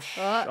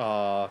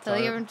 Oh,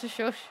 telling everyone to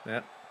shush.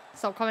 Yeah.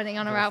 Stop commenting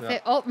on her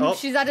outfit. Oh,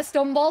 she's had a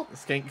stumble.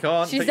 Skink, come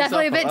on. She's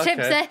definitely a bit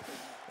tipsy.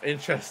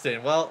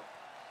 Interesting. Well,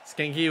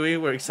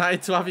 Skengiwi, we're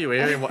excited to have you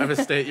here in whatever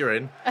state you're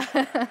in.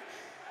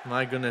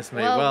 My goodness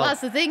me. Well,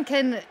 that's the thing.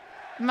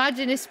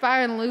 Imagine if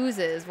Spyran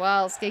loses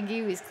while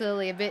Skengiwi's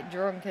clearly a bit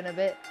drunk and a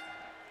bit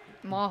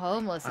more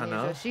homeless than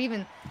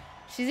usual.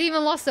 She's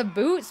even lost her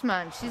boots,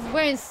 man. She's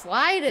wearing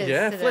sliders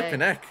today.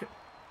 Flipping heck.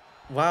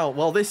 Wow.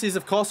 Well, this is,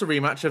 of course, a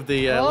rematch of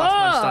the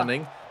last man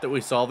standing that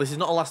we saw. This is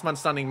not a last man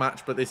standing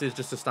match, but this is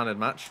just a standard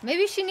match.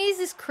 Maybe she needs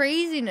this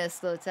craziness,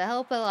 though, to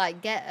help her,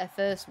 like, get her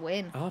first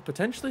win. Oh,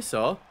 potentially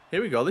so.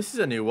 Here we go. This is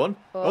a new one.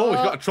 Oh, we've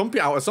got a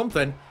trumpet out or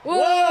something. Whoa!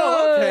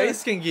 Whoa, okay,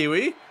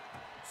 Skengiwi.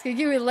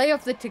 Skengiwi, lay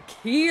off the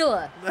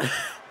tequila.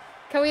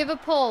 Can we have a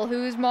poll?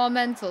 Who's more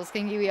mental,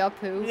 Skengiwi or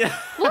Pooh? Yeah.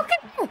 Look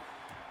at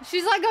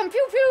she's like going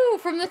pew pew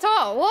from the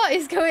top. What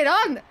is going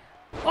on?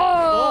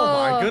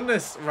 Oh my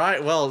goodness.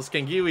 Right, well,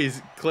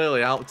 Skengiwi's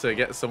clearly out to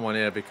get someone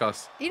here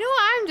because... You know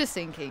what I'm just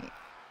thinking?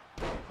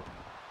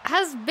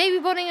 Has Baby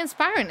Bunting and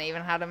Spyran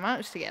even had a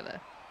match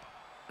together?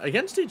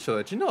 Against each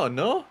other? Do you know?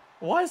 No?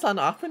 Why has that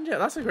not happened yet?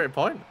 That's a great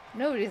point.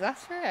 Nobody's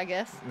asked for it, I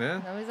guess.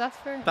 Yeah. Nobody's asked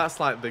for it. That's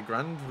like the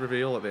grand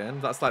reveal at the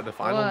end. That's like the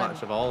final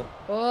match of all.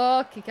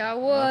 Oh, kick out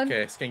one.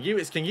 Okay,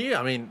 Skengiwi,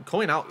 I mean,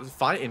 coming out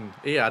fighting.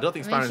 Yeah, I don't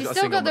think Spyran's got a single... She's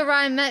still got the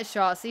Ryan Met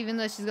shots, even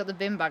though she's got the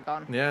bin bag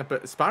on. Yeah,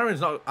 but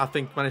Spyran's not, I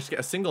think, managed to get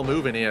a single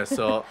move in here,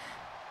 so...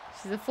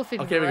 She's a fluffy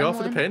Okay, we go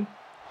for the pin.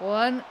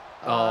 One.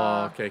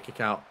 Oh, okay, kick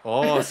out.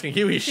 Oh,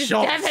 Skengiwi's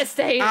shocked.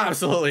 Devastated.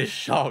 Absolutely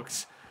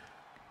shocked.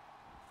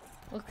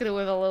 Look at her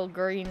with her little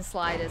green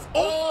sliders.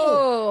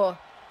 Oh!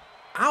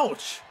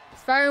 Ouch.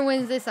 Spyran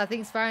wins this. I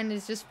think Spyran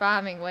is just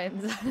farming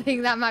wins. I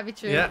think that might be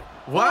true. Yeah.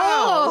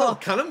 Wow. Little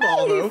cannonball move.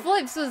 How many move.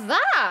 flips was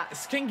that?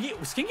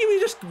 Skengiwi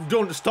just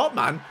don't stop,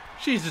 man.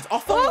 She's just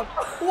off on.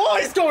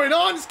 What is going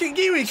on?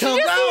 Skengiwi, calm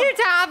She just down. needed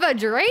to have a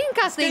drink,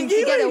 I think,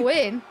 to get a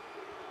win.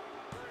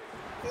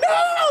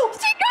 No!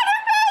 She got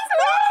her first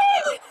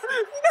win!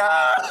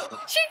 No!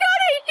 She got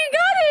it! She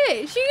got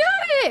it! She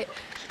got it!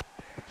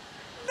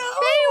 No!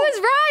 He was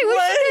right.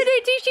 What she did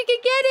it, she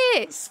could get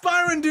it.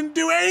 Spyran didn't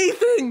do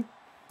anything.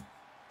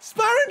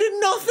 Spyran did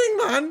nothing,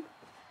 man.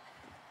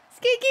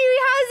 Skengiwi,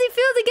 how does it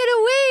feel to get a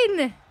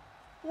win?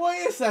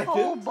 Wait a second.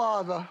 Oh,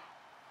 bother.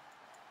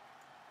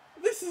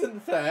 This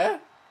isn't fair.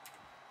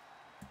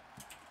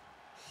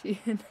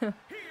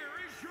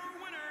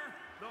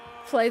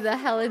 Play the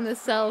Hell in the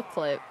Cell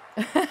clip.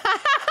 Yeah,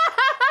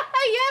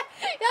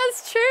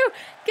 that's true.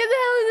 Get the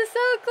Hell in the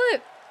Cell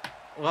clip.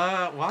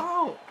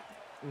 Wow.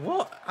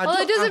 What?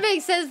 Well, it doesn't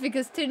make sense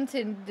because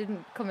Tintin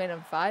didn't come in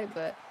and fight,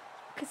 but...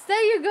 Cause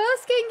there you go,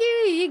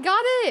 Skengiwi. You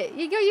got it.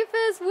 You got your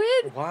first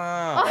win.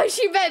 Wow. Oh,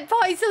 she bet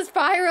points of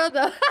Spyro,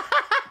 though.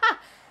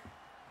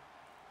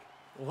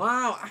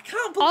 Wow, I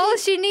can't believe... All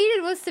she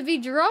needed was to be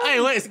drunk. Hey,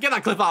 wait, get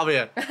that clip out of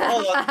here.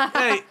 Hold on.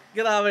 Hey,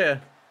 get out of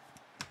here.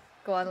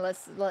 Go on,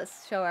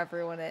 let's show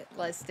everyone it.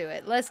 Let's do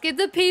it. Let's give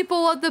the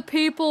people what the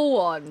people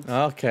want.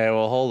 Okay,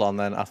 well, hold on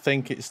then. I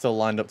think it's still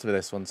lined up to be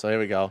this one, so here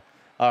we go.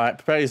 All right,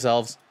 prepare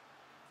yourselves.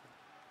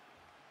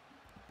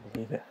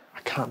 Believe it. I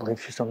can't believe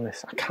she's done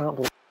this. I can't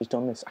believe she's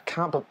done this. I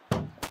can't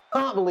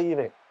believe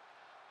it.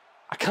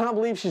 I can't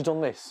believe she's done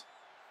this.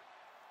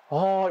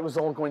 Oh, it was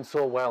all going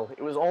so well.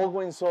 It was all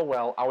going so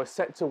well. I was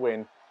set to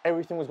win.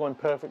 Everything was going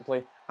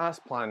perfectly as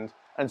planned.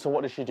 And so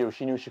what did she do?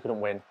 She knew she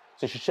couldn't win.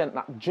 So she sent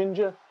that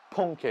ginger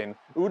pumpkin,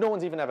 who no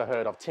one's even ever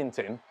heard of,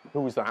 Tintin. Who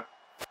was that?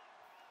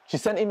 She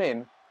sent him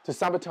in to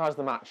sabotage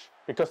the match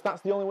because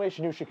that's the only way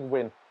she knew she could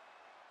win.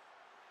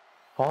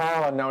 Oh,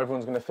 and now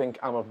everyone's going to think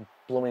I'm a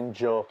blooming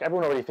joke.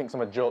 Everyone already thinks I'm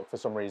a joke for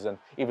some reason,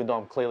 even though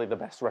I'm clearly the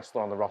best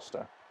wrestler on the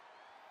roster.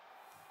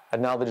 And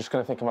now they're just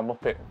going to think I'm a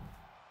muppet.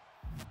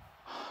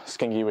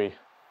 Skengiwi,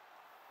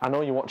 I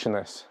know you're watching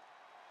this.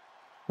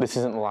 This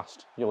isn't the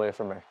last you'll hear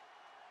from me.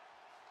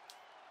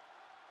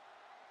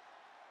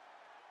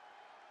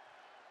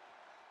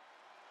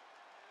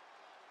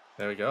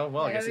 There we go.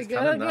 Well, I guess it's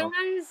canon now.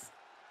 Guys.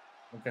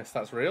 I guess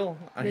that's real.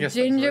 I The guess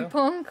ginger that's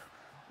real. punk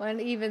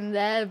went even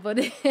there, but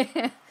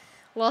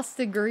lost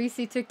the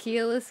greasy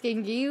tequila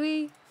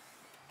Skengiwi.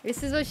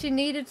 This is what she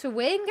needed to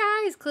win,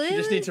 guys, clearly. She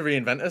just needs to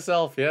reinvent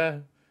herself, yeah.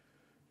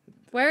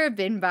 Wear a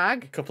bin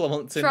bag. A couple of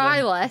months in.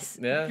 Try less.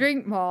 Yeah.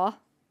 Drink more.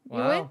 You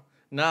win? Wow.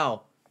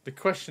 Now, the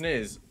question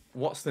is,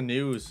 what's the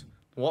news?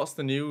 What's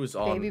the news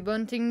on... Baby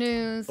Bunting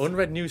news.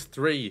 Unread News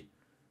 3.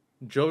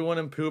 JoeBi-Wan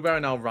and Pooh Bear are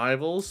now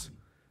rivals.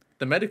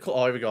 The medical...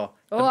 Oh, here we go.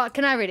 Oh,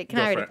 can I read it? Can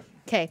I read for it?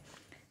 Okay.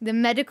 The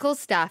medical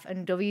staff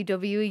and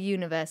WWE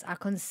Universe are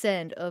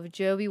concerned over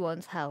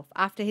JoeBi-Wan's health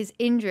after his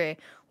injury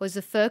was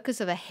the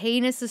focus of a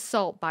heinous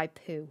assault by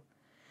Pooh.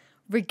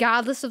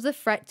 Regardless of the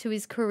threat to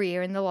his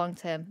career in the long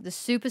term, the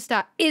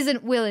superstar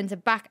isn't willing to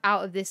back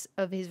out of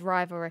his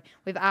rivalry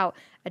without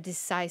a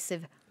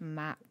decisive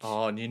match.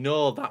 Oh, and you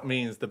know that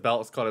means the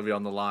belt's got to be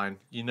on the line.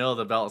 You know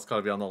the belt's got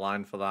to be on the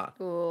line for that.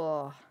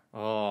 Oh.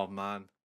 Oh, man.